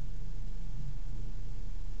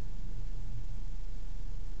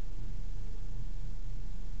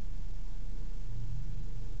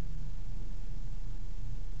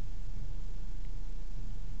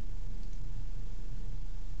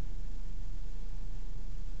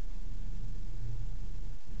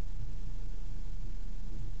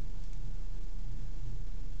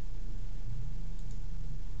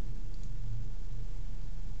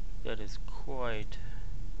 That is quite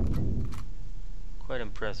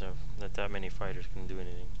impressive that many fighters can do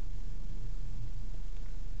anything.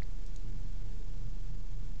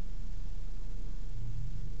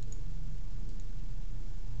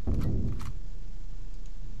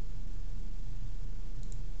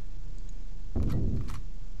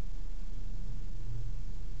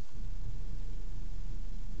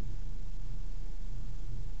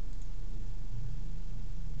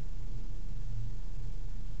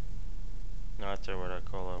 No, that's what I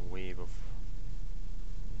call a wave of...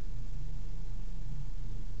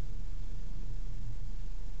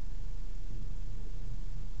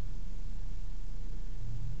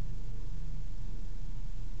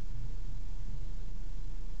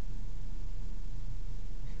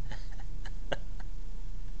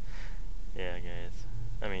 Yeah, guys.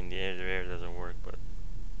 I mean, the air doesn't work, but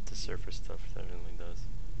the surface stuff definitely does.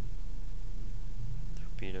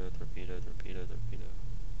 Torpedo, torpedo, torpedo, torpedo.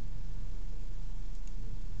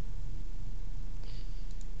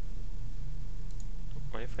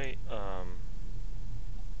 What if I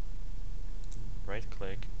right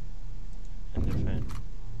click and defend?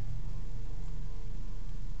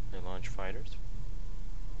 They launch fighters.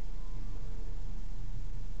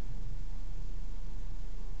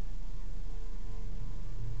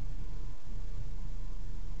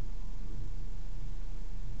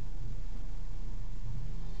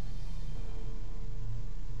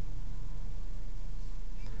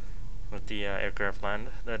 With the aircraft land,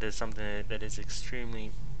 that is something that is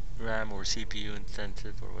extremely RAM or CPU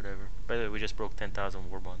intensive or whatever. By the way, we just broke 10,000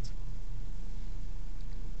 war bonds.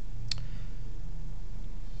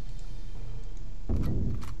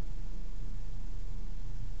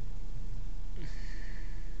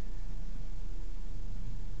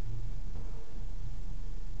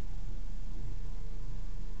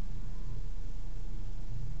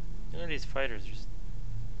 Look at these fighters just...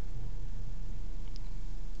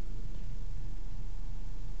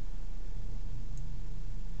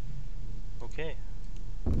 Okay.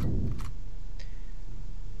 I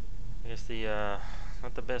guess the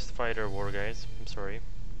not the best fighter war, guys. I'm sorry.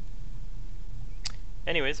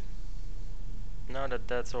 Anyways, now that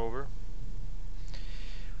that's over,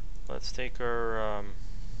 let's take our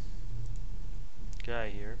guy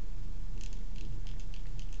here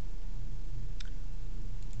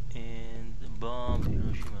bomb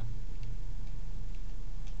Hiroshima.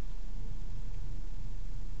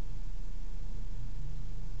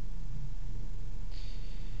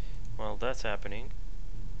 While that's happening,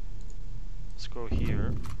 let's go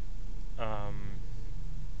here.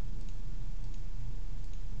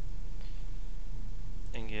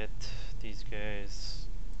 And get these guys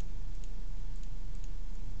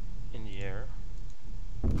in the air.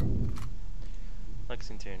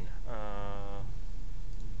 Lexington,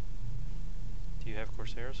 do you have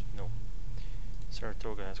Corsairs? No.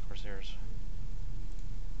 Saratoga has Corsairs.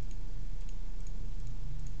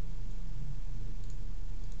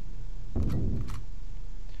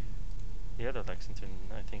 The other Lexington,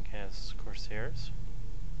 I think, has Corsairs.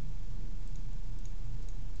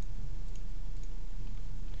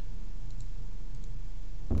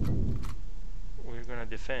 We're gonna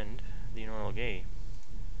defend the Enola Gay.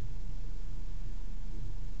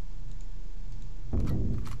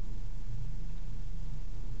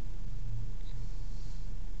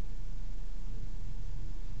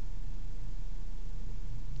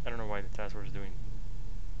 I don't know why the task force is doing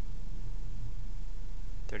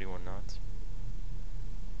 31 knots.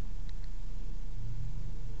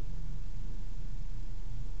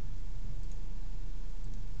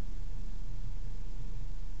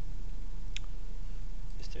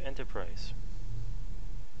 Mr. Enterprise.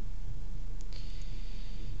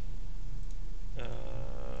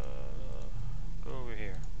 Go over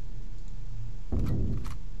here.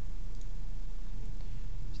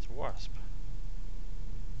 Mr. Wasp.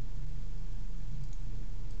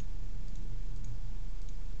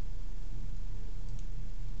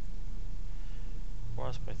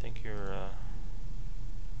 Wasp, I think you're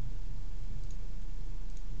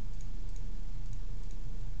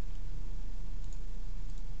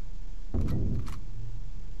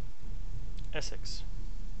Essex.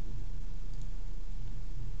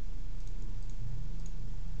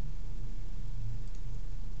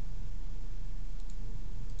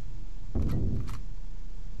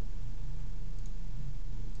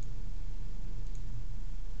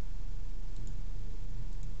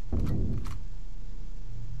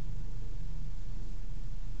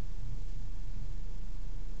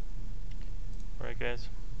 Alright guys,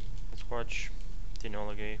 let's watch the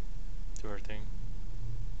Enola Gay do her thing.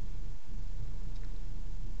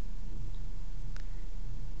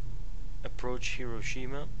 Approach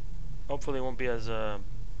Hiroshima. Hopefully it won't be as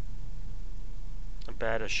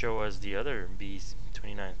bad a show as the other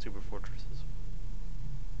B-29 super fortresses.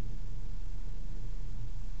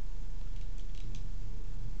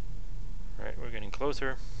 Alright, we're getting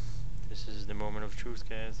closer. This is the moment of truth,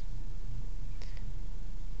 guys.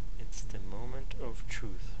 It's the moment of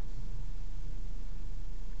truth.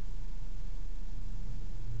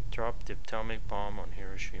 Drop the atomic bomb on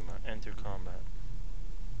Hiroshima. Enter combat.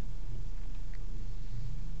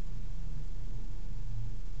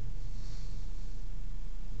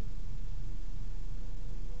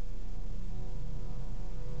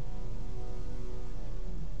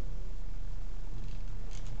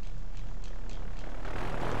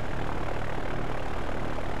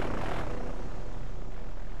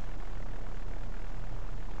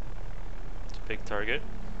 Big target.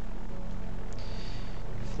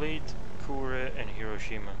 Fleet, Kure, and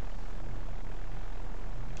Hiroshima.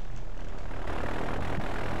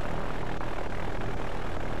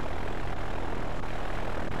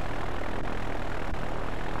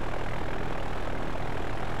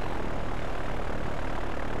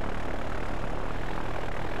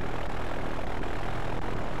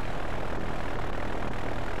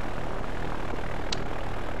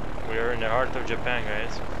 We are in the heart of Japan,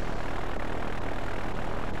 guys.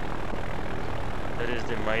 That is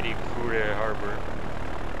the mighty Kure Harbor.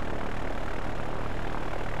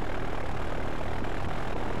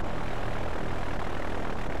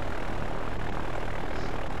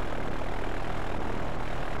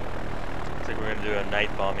 Looks like we're gonna do a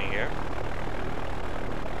night bombing here.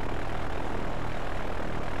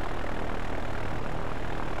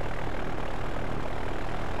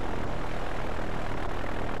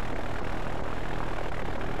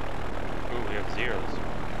 Ooh, we have zeros.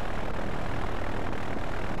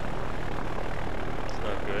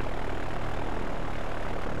 Not good.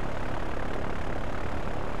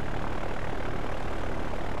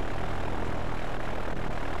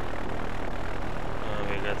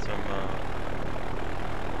 We got some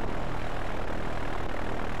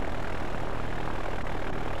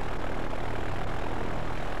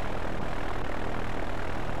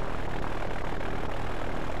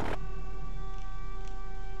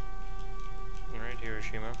Alright,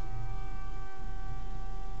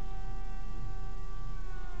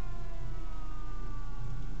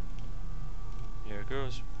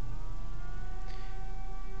 goes.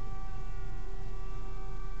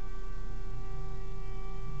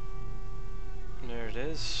 There it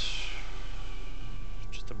is.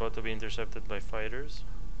 Just about to be intercepted by fighters.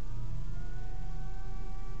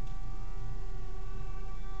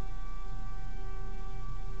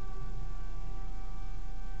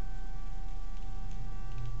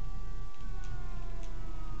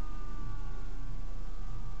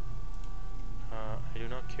 I do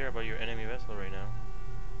not care about your enemy vessel right now.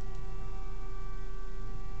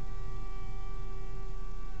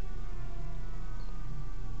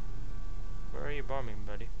 Where are you bombing,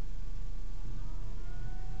 buddy?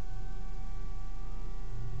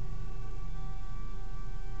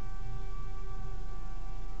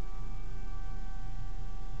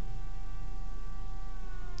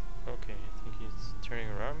 Okay, I think he's turning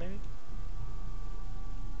around maybe?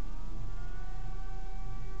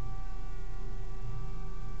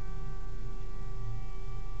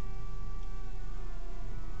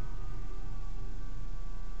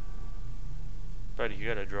 Buddy, you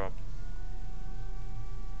gotta drop.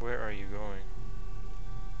 Where are you going?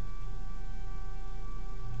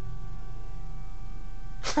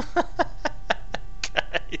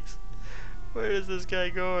 Guys, where is this guy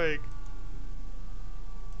going?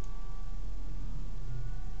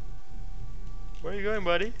 Where are you going,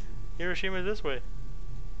 buddy? Hiroshima this way.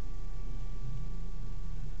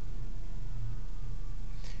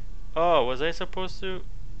 Oh, was I supposed to?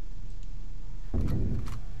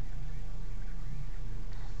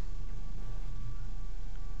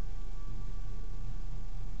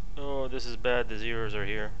 Oh, this is bad. The zeros are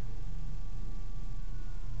here.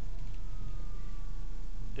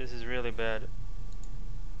 This is really bad.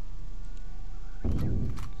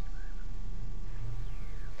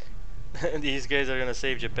 These guys are gonna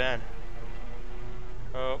save Japan.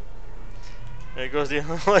 Oh. There goes the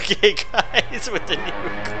unlucky guys with the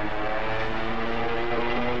nuke.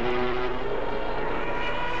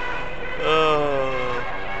 Oh.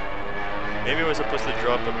 Maybe I was supposed to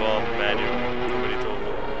drop the bomb manually. Nobody told me.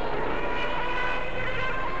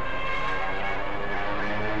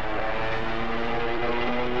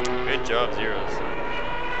 Good job, zeros.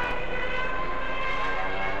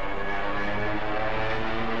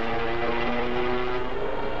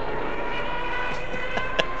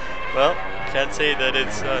 Well, can't say that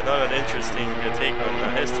it's not an interesting take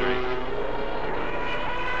on history,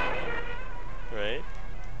 right?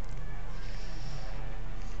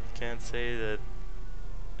 Can't say that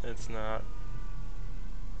it's not.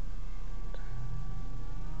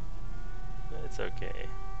 It's okay.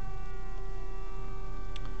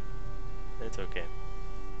 It's okay.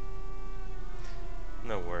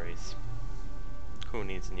 No worries. Who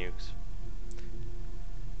needs nukes?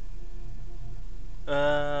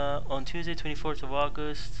 On Tuesday, 24th of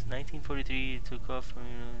August, 1943, it took off from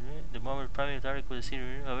the bomber primary target was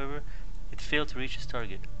seen. However, it failed to reach its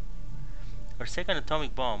target. Our second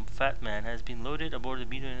atomic bomb, Fat Man, has been loaded aboard the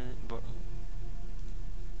medium.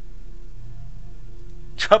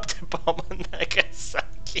 Drop the bomb on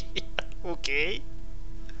Nagasaki. Okay.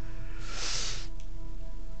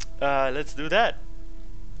 Let's do that.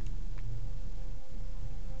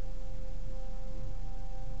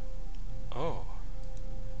 Oh.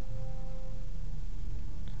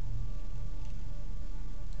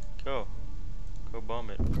 Go bomb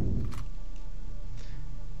it.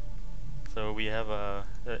 So we have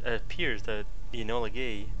it appears that the Enola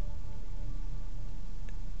Gay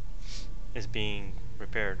is being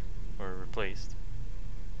repaired or replaced.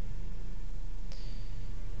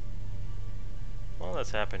 Well,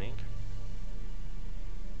 that's happening.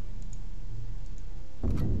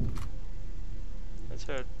 Let's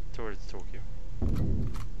head towards Tokyo.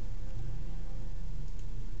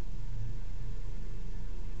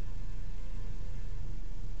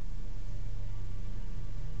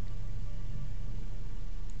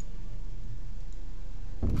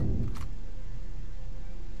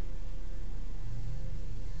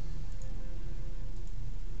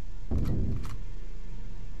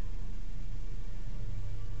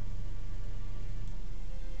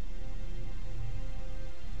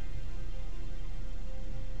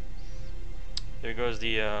 There goes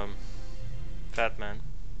the Fat Man.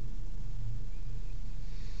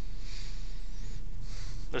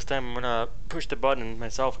 This time I'm gonna push the button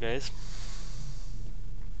myself, guys.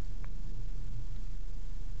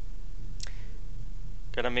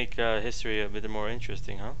 Gotta make history a bit more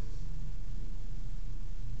interesting, huh?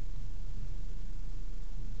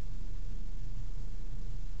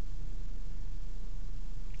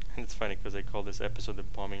 It's funny because I call this episode the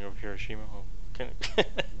bombing of Hiroshima. Oh, kind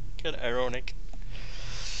of ironic.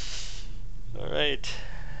 All right.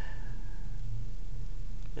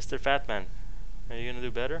 Mr. Fatman, are you gonna do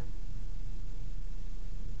better?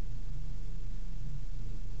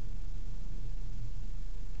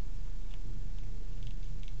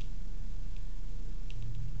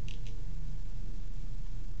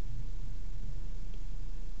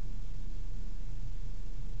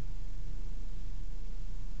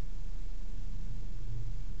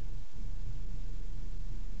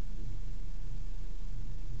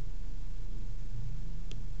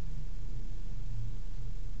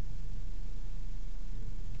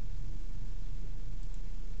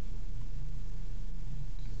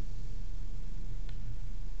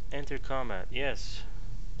 Enter combat, yes.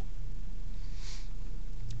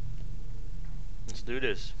 Let's do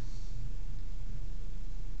this.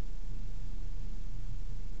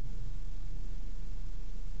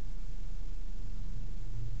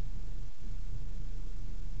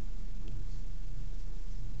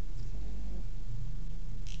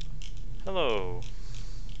 Hello.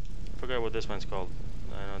 Forgot what this one's called.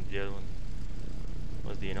 I know the other one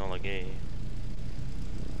was the Enola Gay.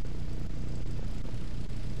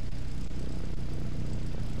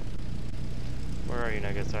 Where are you,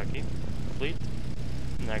 Nagasaki? Fleet?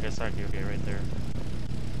 Nagasaki, okay, right there.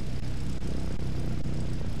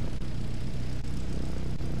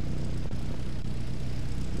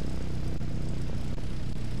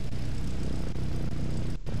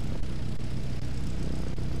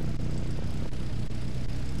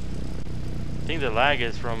 I think the lag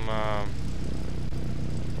is from my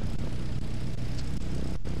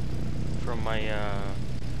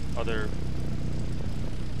other.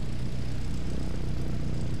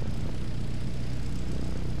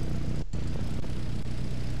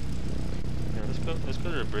 Yeah, let's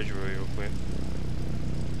go to the bridge real quick.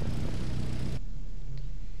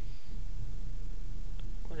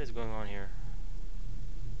 What is going on here?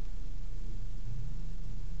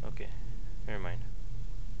 Okay, never mind.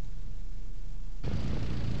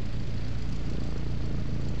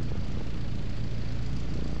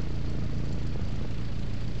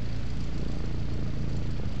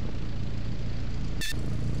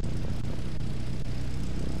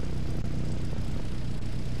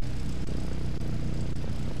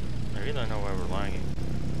 I really don't know why we're lagging.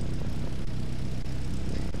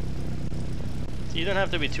 So you don't have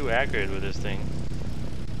to be too accurate with this thing.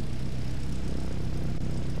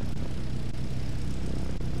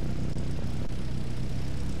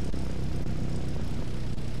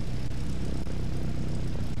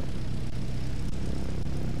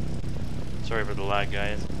 Sorry for the lag,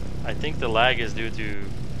 guys. I think the lag is due to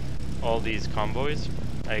all these convoys.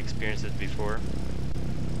 I experienced it before.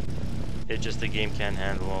 It's just the game can't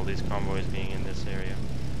handle all these convoys being in this area.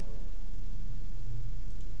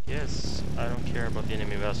 Yes, I don't care about the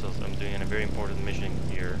enemy vessels. I'm doing a very important mission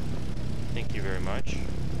here. Thank you very much.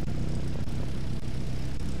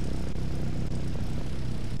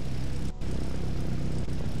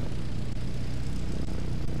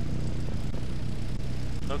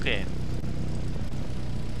 Okay.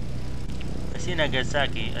 I see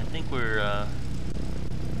Nagasaki. I think we're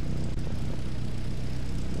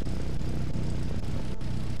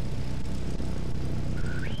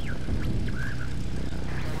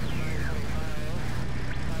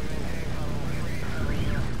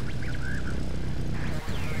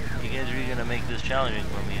make this challenging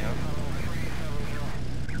for me, huh?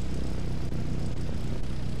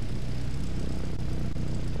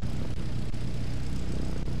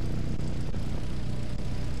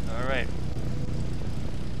 Alright.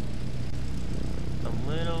 A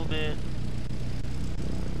little bit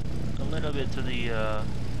to the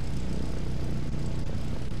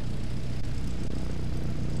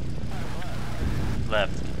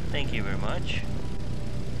left. Thank you very much.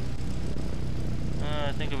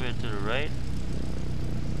 I think a bit to the right.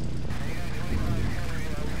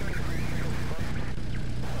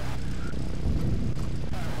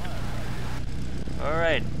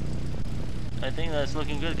 Alright. I think that's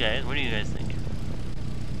looking good, guys. What do you guys think?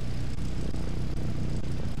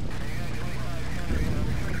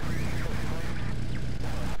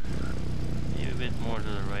 Maybe a bit more to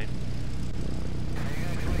the right.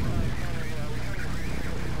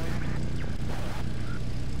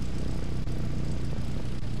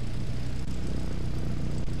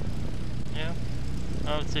 Yeah,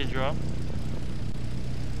 I would say drop.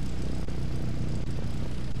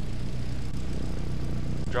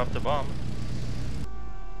 Drop the bomb.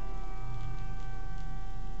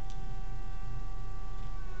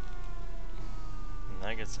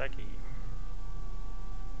 Nagasaki.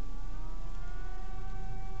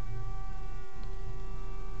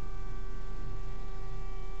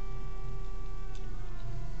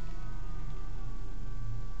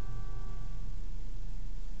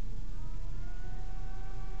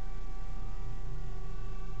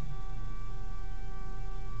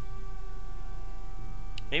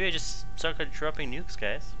 Maybe I just suck at dropping nukes,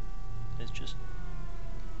 guys. It's just...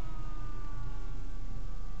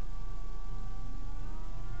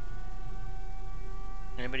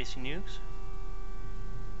 Anybody see nukes?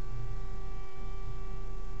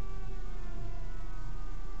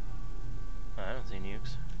 Oh, I don't see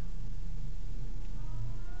nukes.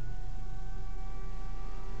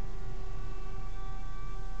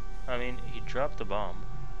 I mean, he dropped a bomb.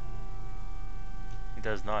 He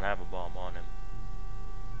does not have a bomb on him.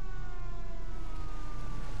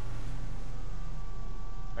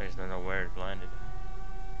 I just don't know where it landed.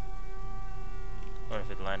 Or if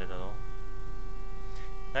it landed at all.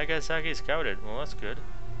 Nagasaki is scouted. Well, that's good.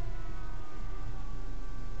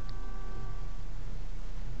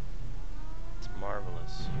 It's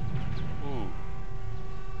marvelous. Ooh.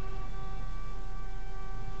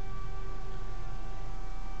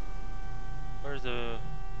 Where's the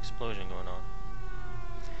explosion going on?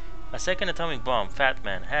 A second atomic bomb, Fat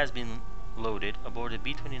Man, has been loaded aboard the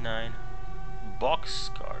B-29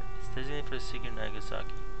 Boxcar. It's designated for the city of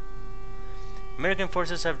Nagasaki. American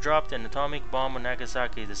forces have dropped an atomic bomb on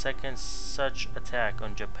Nagasaki, the second such attack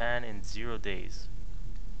on Japan in 0 days.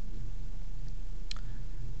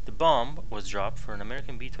 The bomb was dropped for an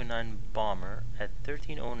American B-29 bomber at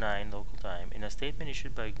 13:09 local time. In a statement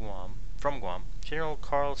issued by from Guam, General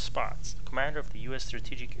Carl Spaatz, commander of the U.S.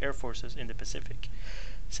 Strategic Air Forces in the Pacific,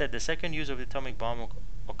 said the second use of the atomic bomb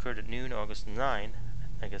occurred at noon August 9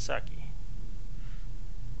 at Nagasaki.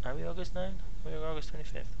 Are we August 9? Are we August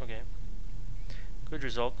 25th? Okay. Good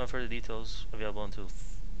result. No further details available until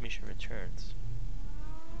mission returns.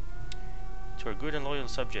 To our good and loyal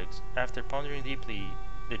subjects, after pondering deeply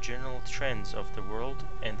the general trends of the world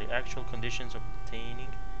and the actual conditions obtaining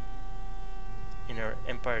in our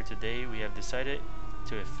empire today, we have decided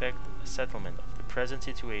to effect a settlement of the present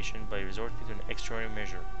situation by resorting to an extraordinary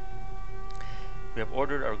measure. We have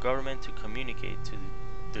ordered our government to communicate to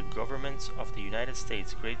the governments of the United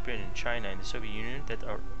States, Great Britain, China, and the Soviet Union that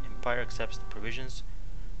our empire accepts the provisions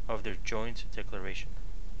of their joint declaration.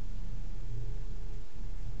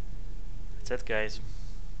 That's it, guys.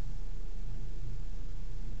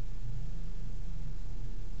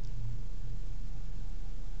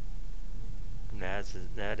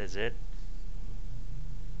 That is it.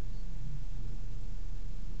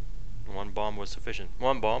 One bomb was sufficient.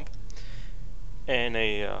 One bomb and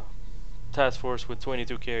a task force with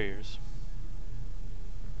 22 carriers.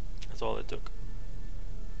 That's all it took.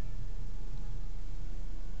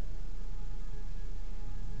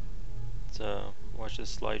 Let's watch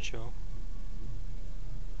this slideshow.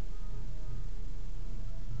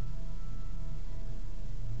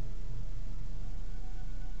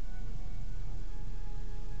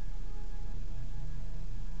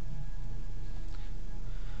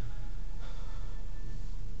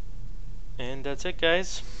 And that's it,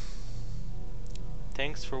 guys.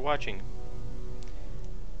 Thanks for watching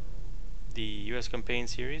the US campaign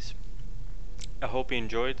series. I hope you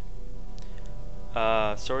enjoyed.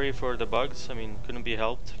 Sorry for the bugs, I mean, couldn't be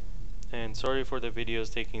helped. And sorry for the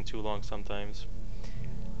videos taking too long sometimes.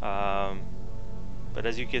 But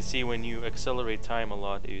as you can see, when you accelerate time a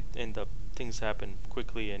lot, things happen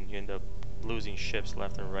quickly and you end up losing ships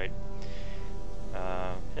left and right.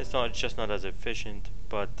 It's just not as efficient,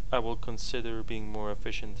 but I will consider being more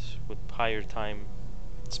efficient with higher time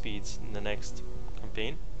speeds in the next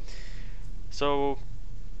campaign. So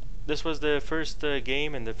this was the first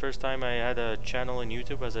game and the first time I had a channel on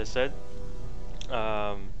YouTube, as I said.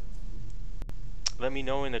 Let me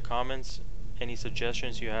know in the comments any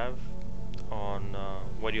suggestions you have on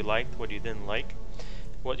what you liked, what you didn't like,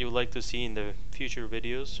 what you would like to see in the future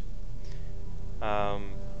videos.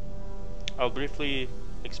 I'll briefly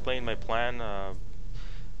explain my plan.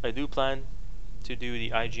 I do plan to do the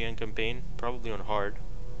IGN campaign, probably on hard.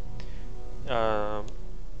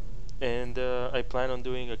 And I plan on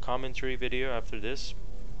doing a commentary video after this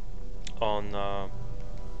on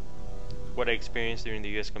what I experienced during the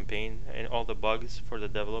US campaign and all the bugs for the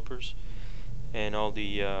developers and all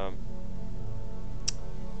the and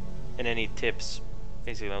any tips.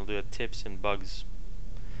 Basically, I'll do a tips and bugs,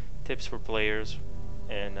 tips for players,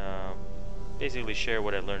 and basically share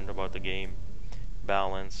what I learned about the game,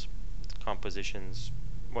 balance, compositions,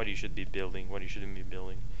 what you should be building, what you shouldn't be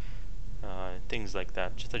building, things like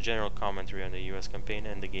that. Just a general commentary on the US campaign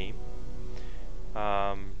and the game.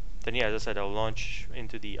 Then yeah, as I said, I'll launch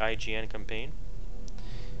into the IGN campaign,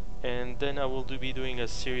 and then I will be doing a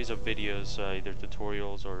series of videos, either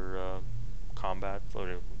tutorials or combat,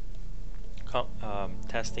 or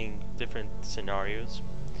testing different scenarios,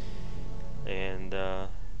 and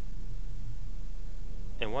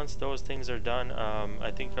once those things are done,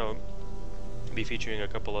 I think be featuring a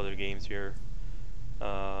couple other games here,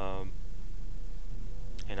 um,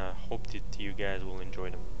 and I hope that you guys will enjoy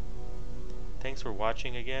them. Thanks for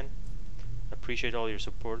watching again. Appreciate all your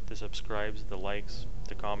support, the subscribes, the likes,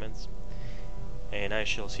 the comments, and I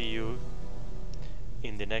shall see you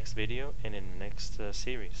in the next video and in the next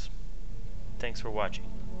series. Thanks for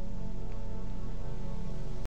watching.